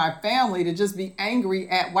grandparents, for my family to just be angry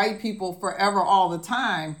at white people forever, all the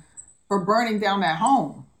time for burning down that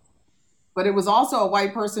home. But it was also a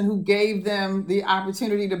white person who gave them the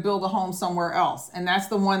opportunity to build a home somewhere else. And that's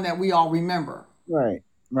the one that we all remember. Right.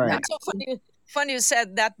 Right. That's so funny. Funny you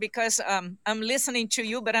said that because I'm listening to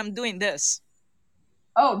you, but I'm doing this.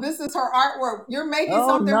 Oh, this is her artwork. You're making Oh,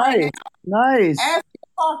 something right now. nice. Nice. As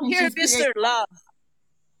you're talking, Here, she's creating. Mr. Love.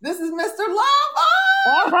 This is Mr.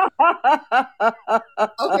 Love.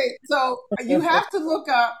 Okay, so you have to look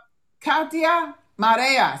up Katia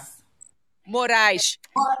Mareas. Moraes.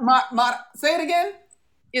 Say it again.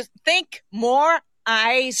 You think more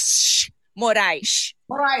ice Moraes.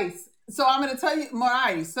 Morais. So I'm going to tell you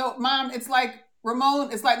Morais. So, Mom, it's like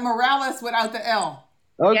Ramon. It's like Morales without the L.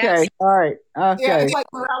 Okay. Yes. All right. Yeah, Okay. it's like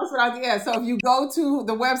Morales without the S. So if you go to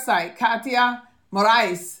the website, Katia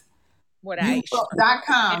Morais, Moraes.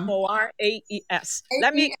 .com. Moraes.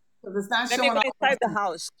 Let me It's not let me showing go up. inside the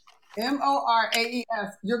house.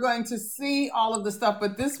 Moraes. You're going to see all of the stuff.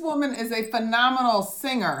 But this woman is a phenomenal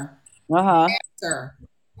singer, Uh-huh. dancer,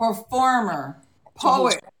 performer,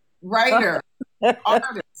 poet, writer,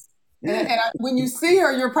 artist. And when you see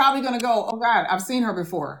her, you're probably going to go, oh God, I've seen her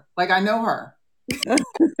before. Like I know her.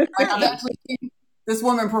 Like I've actually seen this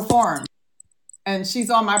woman perform. And she's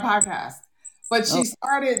on my podcast. But she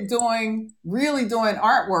started really doing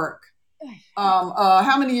artwork.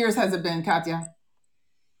 How many years has it been, Katya?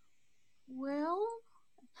 Well,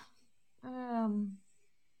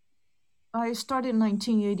 I started in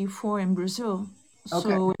 1984 in Brazil. Okay.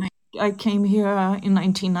 So I came here in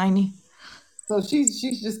 1990. So she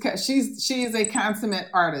is a consummate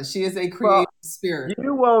artist. She is a creative spirit.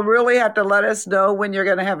 You will really have to let us know when you're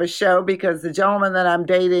going to have a show because the gentleman that I'm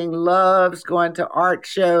dating loves going to art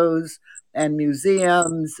shows and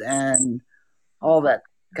museums and all that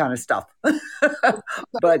kind of stuff.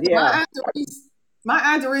 But yeah. My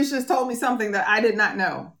aunt Doris just told me something that I did not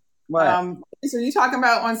know. What? So you talking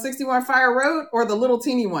about on 61 Fire Road or the little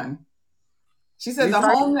teeny one? She said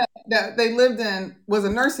home that they lived in was a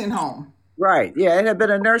nursing home. Right. Yeah, it had been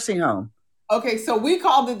a nursing home. Okay, so we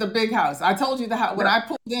called it the big house. I told you the house when I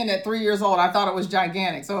pulled in at 3 years old. I thought it was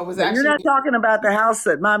gigantic. So it was actually. You're not talking about the house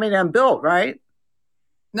that Mommy and them built, right?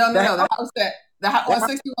 No. The house on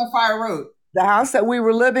 61 Fire Road. The house that we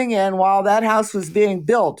were living in while that house was being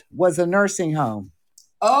built was a nursing home.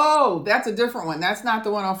 Oh, that's a different one. That's not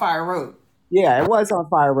the one on Fire Road. Yeah, it was on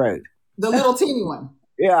Fire Road. The little teeny one.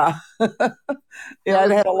 Yeah. Yeah,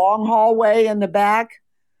 it had a long hallway in the back.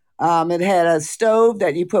 It had a stove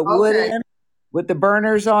that you put wood in with the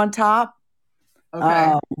burners on top.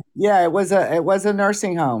 Okay. Yeah, it was a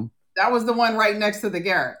nursing home. That was the one right next to the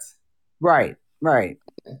Garrett's. Right.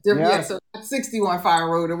 Yeah, so 61 Fire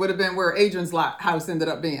Road, it would have been where Adrian's house ended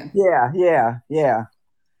up being. Yeah.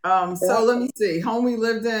 So let me see. Home we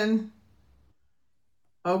lived in.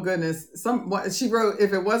 Oh goodness. Some what she wrote,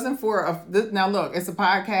 if it wasn't for now look, it's a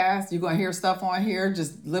podcast. You're gonna hear stuff on here.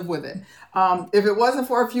 Just live with it. If it wasn't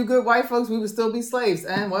for a few good white folks, we would still be slaves.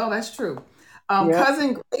 And well, that's true. Yep.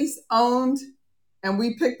 Cousin Grace owned, and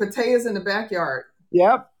we picked potatoes in the backyard.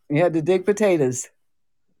 Yep. You had to dig potatoes.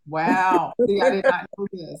 Wow. See, I did not know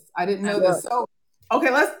this. I didn't know this. So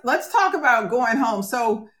okay, let's talk about going home.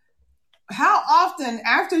 So how often,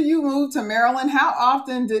 after you moved to Maryland, how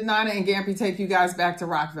often did Nana and Gampy take you guys back to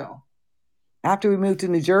Rockville? After we moved to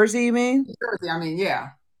New Jersey, you mean? New Jersey, I mean,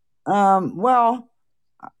 yeah. Well,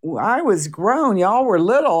 I was grown. Y'all were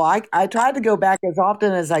little. I tried to go back as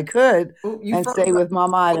often as I could and stay with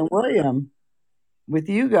Mama and William with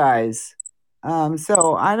you guys.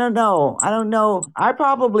 So I don't know. I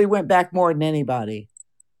probably went back more than anybody.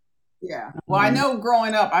 Yeah. Well, I know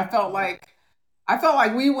growing up, I felt like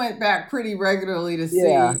we went back pretty regularly to see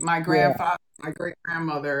my grandfather, my great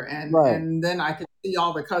grandmother, and then I could see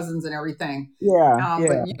all the cousins and everything.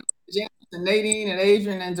 But you, James and Nadine and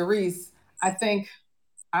Adrian and Doris, I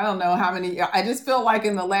don't know how many. I just feel like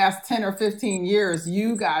in the last 10 or 15 years,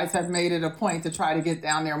 you guys have made it a point to try to get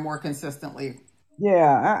down there more consistently.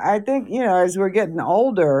 Yeah, I think, as we're getting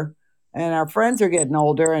older and our friends are getting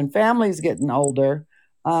older and families getting older,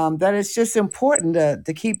 that it's just important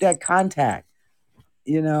to keep that contact.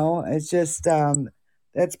 It's just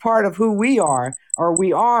that's part of who we are, or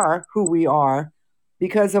we are who we are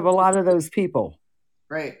because of a lot of those people.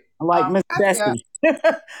 Right. Like Miss Bessie.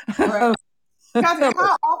 Right. Kathy,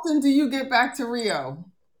 how often do you get back to Rio?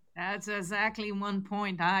 That's exactly one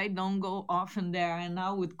point. I don't go often there. And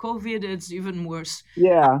now with COVID, it's even worse.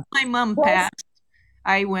 Yeah. My mom passed.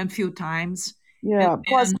 I went a few times. Yeah.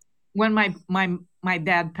 Plus, when my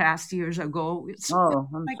dad passed years ago,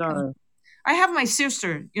 I'm sorry. I have my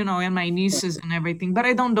sister, and my nieces and everything, but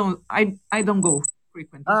I don't go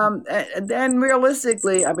frequently. And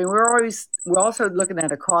realistically, I mean, we're also looking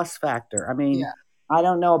at a cost factor. I mean, I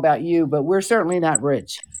don't know about you, but we're certainly not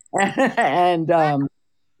rich. And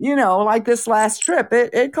like this last trip,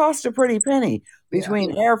 it cost a pretty penny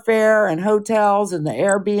between airfare and hotels and the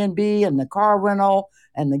Airbnb and the car rental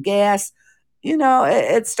and the gas.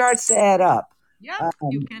 It starts to add up. Yeah,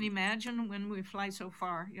 you can imagine when we fly so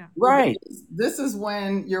far. Yeah. Right. This is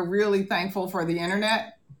when you're really thankful for the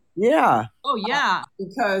internet. Yeah. Oh, yeah.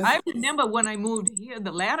 Because I remember when I moved here,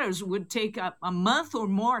 the letters would take a month or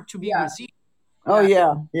more to be received. Oh,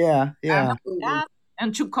 yeah.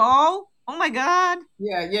 And to call, oh my God.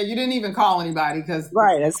 Yeah, you didn't even call anybody because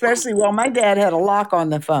right, especially my dad had a lock on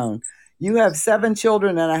the phone. You have 7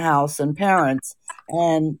 children in a house and parents,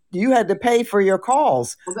 and you had to pay for your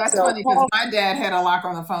calls. Well, that's funny because my dad had a lock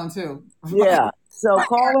on the phone too. Yeah. So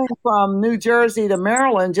calling from New Jersey to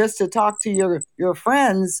Maryland just to talk to your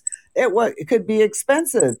friends, it could be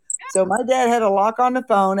expensive. So my dad had a lock on the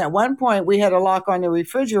phone. At one point, we had a lock on the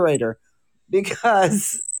refrigerator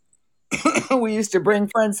because we used to bring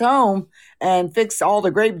friends home and fix all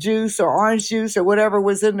the grape juice or orange juice or whatever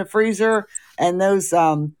was in the freezer, and those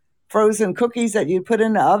frozen cookies that you put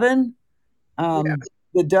in the oven,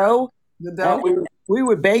 the dough. We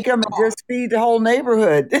would bake them and just feed the whole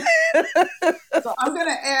neighborhood. So I'm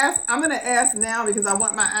gonna ask now because I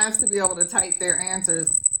want my aunts to be able to type their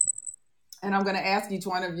answers, and I'm gonna ask each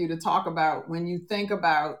one of you to talk about when you think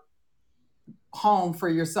about home for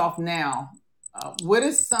yourself now. What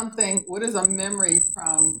is a memory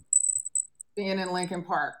from being in Lincoln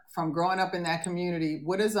Park, from growing up in that community?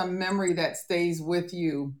 What is a memory that stays with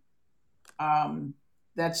you?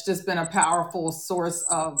 That's just been a powerful source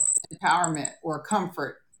of empowerment or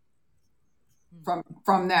comfort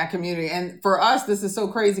from that community. And for us, this is so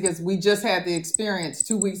crazy because we just had the experience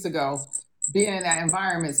 2 weeks ago being in that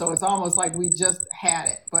environment. So it's almost like we just had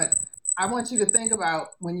it. But I want you to think about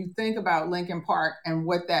when you think about Lincoln Park and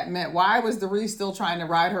what that meant. Why was Doris still trying to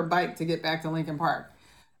ride her bike to get back to Lincoln Park?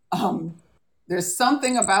 There's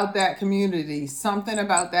something about that community, something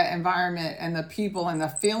about that environment and the people and the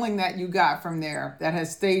feeling that you got from there that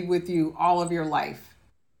has stayed with you all of your life.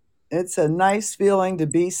 It's a nice feeling to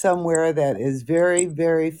be somewhere that is very,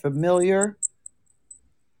 very familiar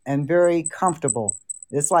and very comfortable.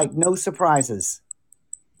 It's like no surprises.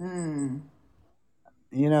 There's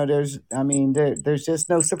just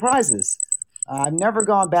no surprises. I've never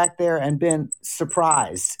gone back there and been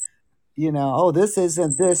surprised. This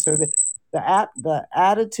isn't this or the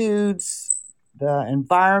attitudes, the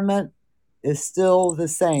environment is still the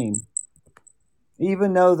same.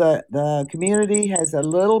 Even though the community has a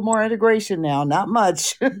little more integration now, not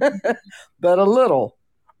much, but a little.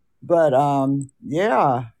 But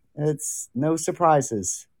it's no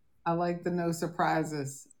surprises. I like the no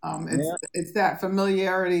surprises. It's Yeah. it's that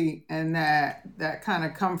familiarity and that kind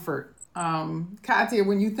of comfort. Katia,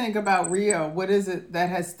 when you think about Rio, what is it that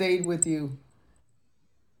has stayed with you,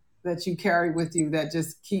 that you carry with you, that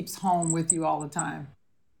just keeps home with you all the time?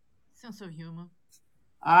 Sense of humor.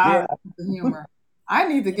 Ah, Yeah. the humor. I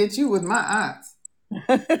need to get you with my aunts.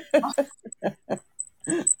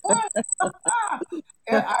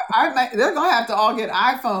 Yeah, they're gonna have to all get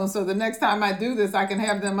iPhones, so the next time I do this, I can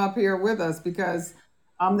have them up here with us because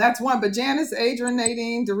that's one. But Janice, Adrian,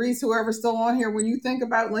 Nadine, Doris, whoever's still on here, when you think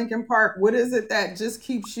about Lincoln Park, what is it that just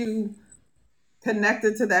keeps you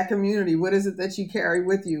connected to that community? What is it that you carry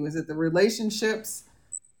with you? Is it the relationships?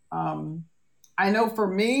 Um, I know for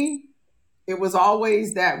me, it was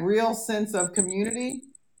always that real sense of community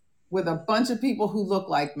with a bunch of people who look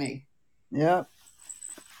like me. Yeah.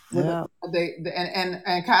 With Yeah.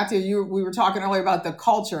 and Katya, we were talking earlier about the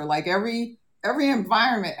culture. Like every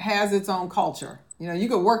environment has its own culture. You know, you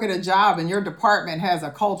could work at a job and your department has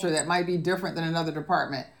a culture that might be different than another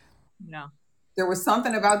department. Yeah. There was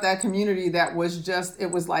something about that community that was just,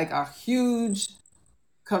 it was like a huge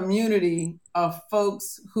community of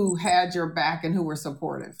folks who had your back and who were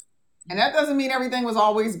supportive. And that doesn't mean everything was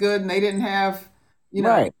always good and they didn't have, you know,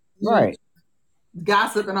 Right. Right.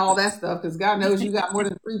 gossip and all that stuff, because God knows you got more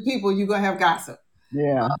than three people, you're going to have gossip.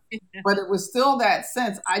 Yeah. But it was still that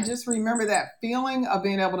sense. I just remember that feeling of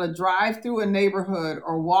being able to drive through a neighborhood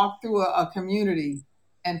or walk through a community,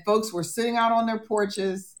 and folks were sitting out on their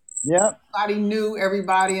porches. Yep. Everybody knew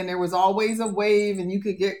everybody, and there was always a wave, and you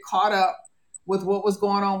could get caught up with what was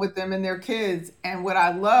going on with them and their kids. And what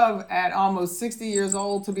I love at almost 60 years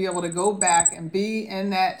old, to be able to go back and be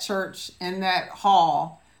in that church, in that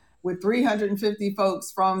hall, with 350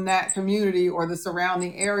 folks from that community or the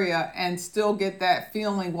surrounding area, and still get that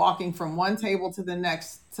feeling walking from one table to the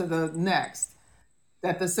next,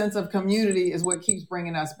 that the sense of community is what keeps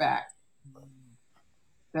bringing us back.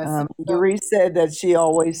 That sense of, Doris said that she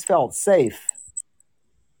always felt safe.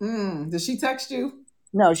 did she text you?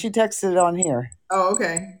 No, she texted it on here. Oh,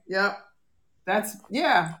 okay. Yep. That's,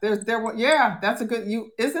 yeah. Yeah. That's a good.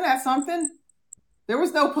 Isn't that something? There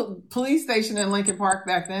was no police station in Lincoln Park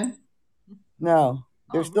back then. No,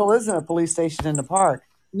 there still isn't a police station in the park.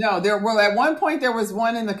 No, there were at one point there was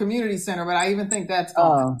one in the community center, but I even think that's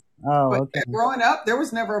gone. But Okay. growing up, there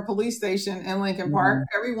was never a police station in Lincoln Park.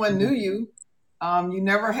 Everyone knew you. You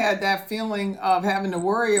never had that feeling of having to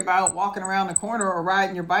worry about walking around the corner or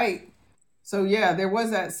riding your bike. So yeah, there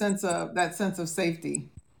was that sense of safety.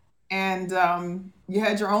 And you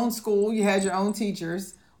had your own school, you had your own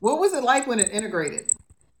teachers. What was it like when it integrated?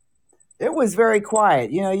 It was very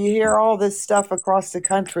quiet. You know, you hear all this stuff across the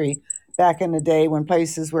country back in the day when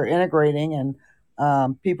places were integrating and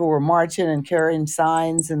people were marching and carrying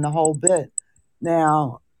signs and the whole bit.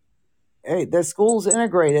 Now, the school's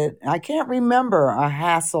integrated. I can't remember a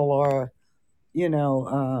hassle or,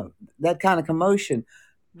 that kind of commotion.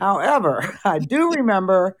 However, I do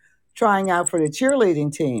remember trying out for the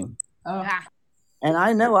cheerleading team, Oh, Ah. and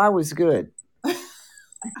I know I was good,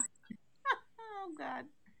 Oh God.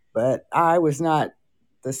 but I was not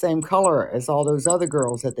the same color as all those other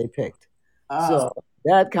girls that they picked. oh, So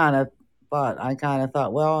that kind of, but I kind of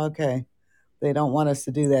thought, well, okay, they don't want us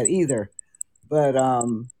to do that either. But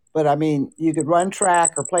I mean, you could run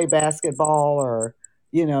track or play basketball or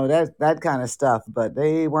that kind of stuff. But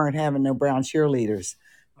they weren't having no brown cheerleaders,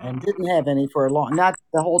 and didn't have any for a long, not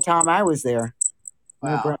the whole time I was there.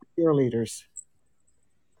 No wow. brown cheerleaders.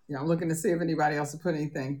 Yeah, I'm looking to see if anybody else has put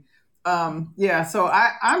anything. Yeah, so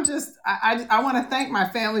I want to thank my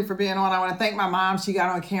family for being on. I want to thank my mom. She got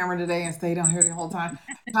on camera today and stayed on here the whole time.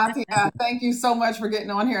 Tati, thank you so much for getting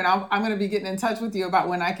on here. And I'm going to be getting in touch with you about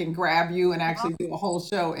when I can grab you and actually do a whole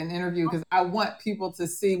show and interview, because I want people to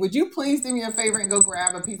see. Would you please do me a favor and go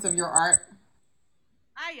grab a piece of your art?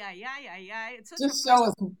 Ay, ay, ay, ay, ay. It's such a Just show pleasure,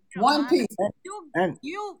 us one Johanna. piece. You And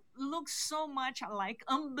you look so much alike.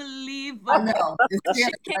 I Unbelievable. know. It's She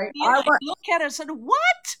scary, came right? in, I look at her and said,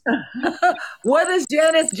 what? what is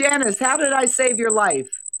Janice? Janice, how did I save your life?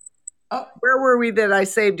 Oh, Where were we that I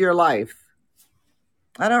saved your life?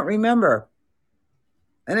 I don't remember.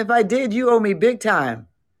 And if I did, you owe me big time.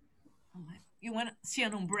 You want to see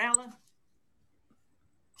an umbrella?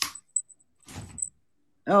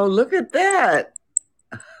 Oh, look at that.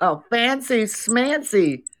 Oh, fancy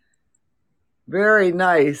smancy. Very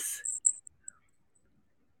nice.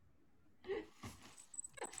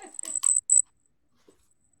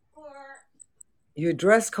 Your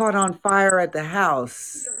dress caught on fire at the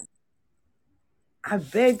house. I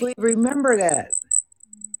vaguely remember that.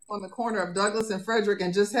 on the corner of Douglas and Frederick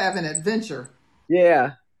and just have an adventure.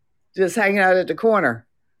 Yeah, just hanging out at the corner.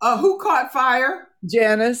 Who caught fire?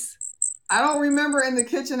 Janice. I don't remember in the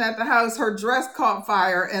kitchen at the house. Her dress caught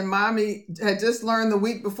fire, and Mommy had just learned the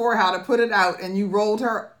week before how to put it out, and you rolled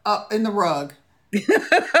her up in the rug. I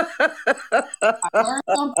learn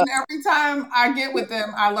something every time I get with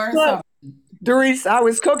them. I learn Look, something. Doris, I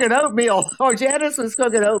was cooking oatmeal. Oh, Janice was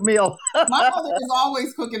cooking oatmeal. My mother is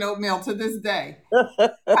always cooking oatmeal to this day.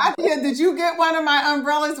 Katia, did you get one of my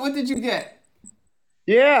umbrellas? What did you get?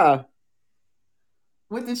 Yeah.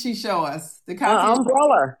 What did she show us? The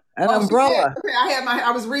umbrella. An umbrella. Okay,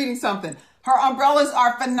 I was reading something. Her umbrellas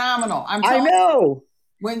are phenomenal. I know.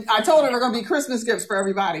 When I told her they're going to be Christmas gifts for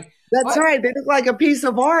everybody. That's right. They look like a piece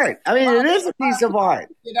of art. I mean, it is a piece of art.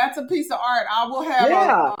 Yeah, that's a piece of art. I will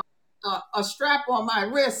have a strap on my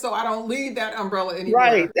wrist so I don't leave that umbrella anywhere.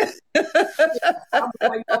 Right.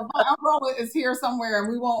 Like, my umbrella is here somewhere,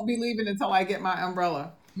 and we won't be leaving until I get my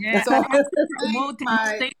umbrella. Yeah. So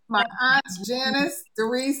my aunts Janice,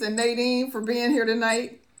 Doris, and Nadine for being here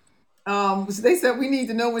tonight. They said we need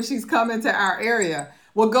to know when she's coming to our area.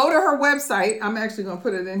 Well, go to her website. I'm actually going to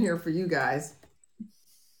put it in here for you guys.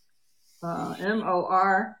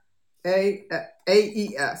 Moraes.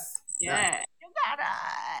 Yeah. You got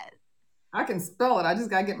it. I can spell it. I just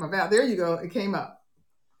got to get my vowel. There you go. It came up.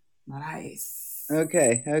 Nice.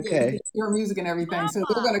 Okay. Yeah, your music and everything. So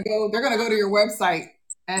they're going to go to your website,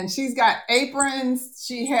 and she's got aprons.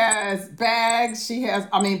 She has bags. She has,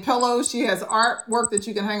 pillows. She has artwork that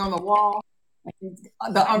you can hang on the wall.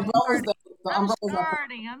 The umbrellas. I'm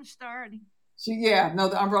starting.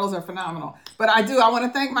 The umbrellas are phenomenal. But I want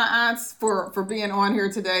to thank my aunts for being on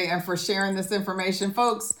here today and for sharing this information.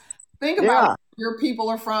 Folks, think about where your people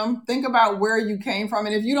are from. Think about where you came from.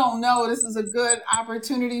 And if you don't know, this is a good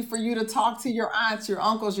opportunity for you to talk to your aunts, your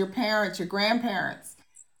uncles, your parents, your grandparents.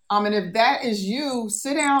 And if that is you,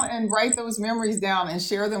 sit down and write those memories down and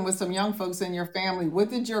share them with some young folks in your family. What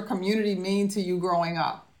did your community mean to you growing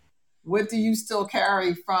up? What do you still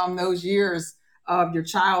carry from those years of your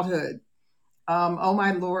childhood? Oh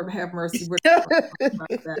my Lord, have mercy. We're talking about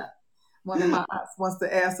that. One of my aunts wants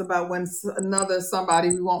to ask about when somebody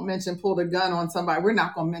we won't mention pulled a gun on somebody. We're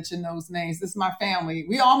not going to mention those names. This is my family.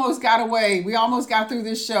 We almost got away. We almost got through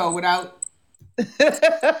this show without a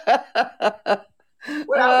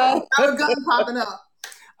gun popping up.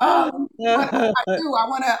 But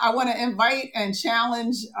I want to invite and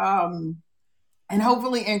challenge and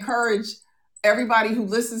hopefully encourage everybody who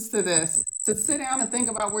listens to this to sit down and think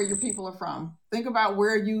about where your people are from. Think about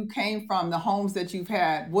where you came from, the homes that you've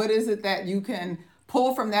had. What is it that you can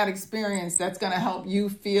pull from that experience that's going to help you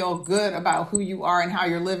feel good about who you are and how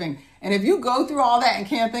you're living? And if you go through all that and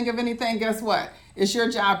can't think of anything, guess what? It's your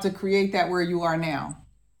job to create that where you are now.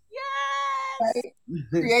 Yes. Right?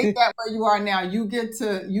 Create that where you are now. You get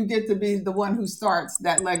to be the one who starts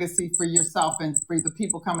that legacy for yourself and for the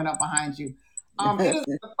people coming up behind you. It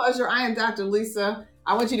is a pleasure. I am Dr. Lisa.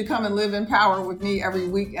 I want you to come and live in power with me every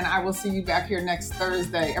week, and I will see you back here next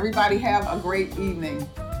Thursday. Everybody have a great evening.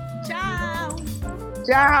 Ciao.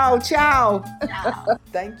 Ciao, ciao.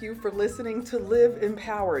 Thank you for listening to Live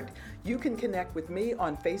Empowered. You can connect with me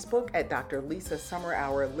on Facebook at Dr. Lisa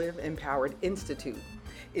Summerour Live Empowered Institute.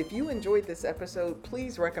 If you enjoyed this episode,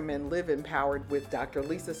 please recommend Live Empowered with Dr.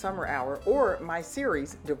 Lisa Summerour or my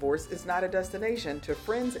series, Divorce is Not a Destination, to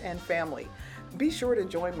friends and family. Be sure to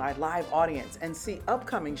join my live audience and see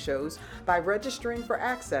upcoming shows by registering for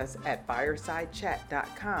access at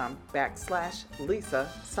firesidechat.com/Lisa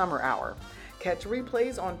Summerour. Catch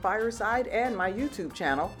replays on Fireside and my YouTube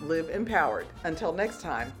channel, Live Empowered. Until next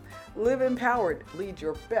time, live empowered, lead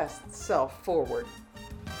your best self forward.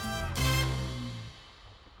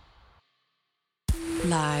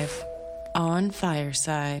 Live on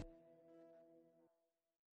Fireside.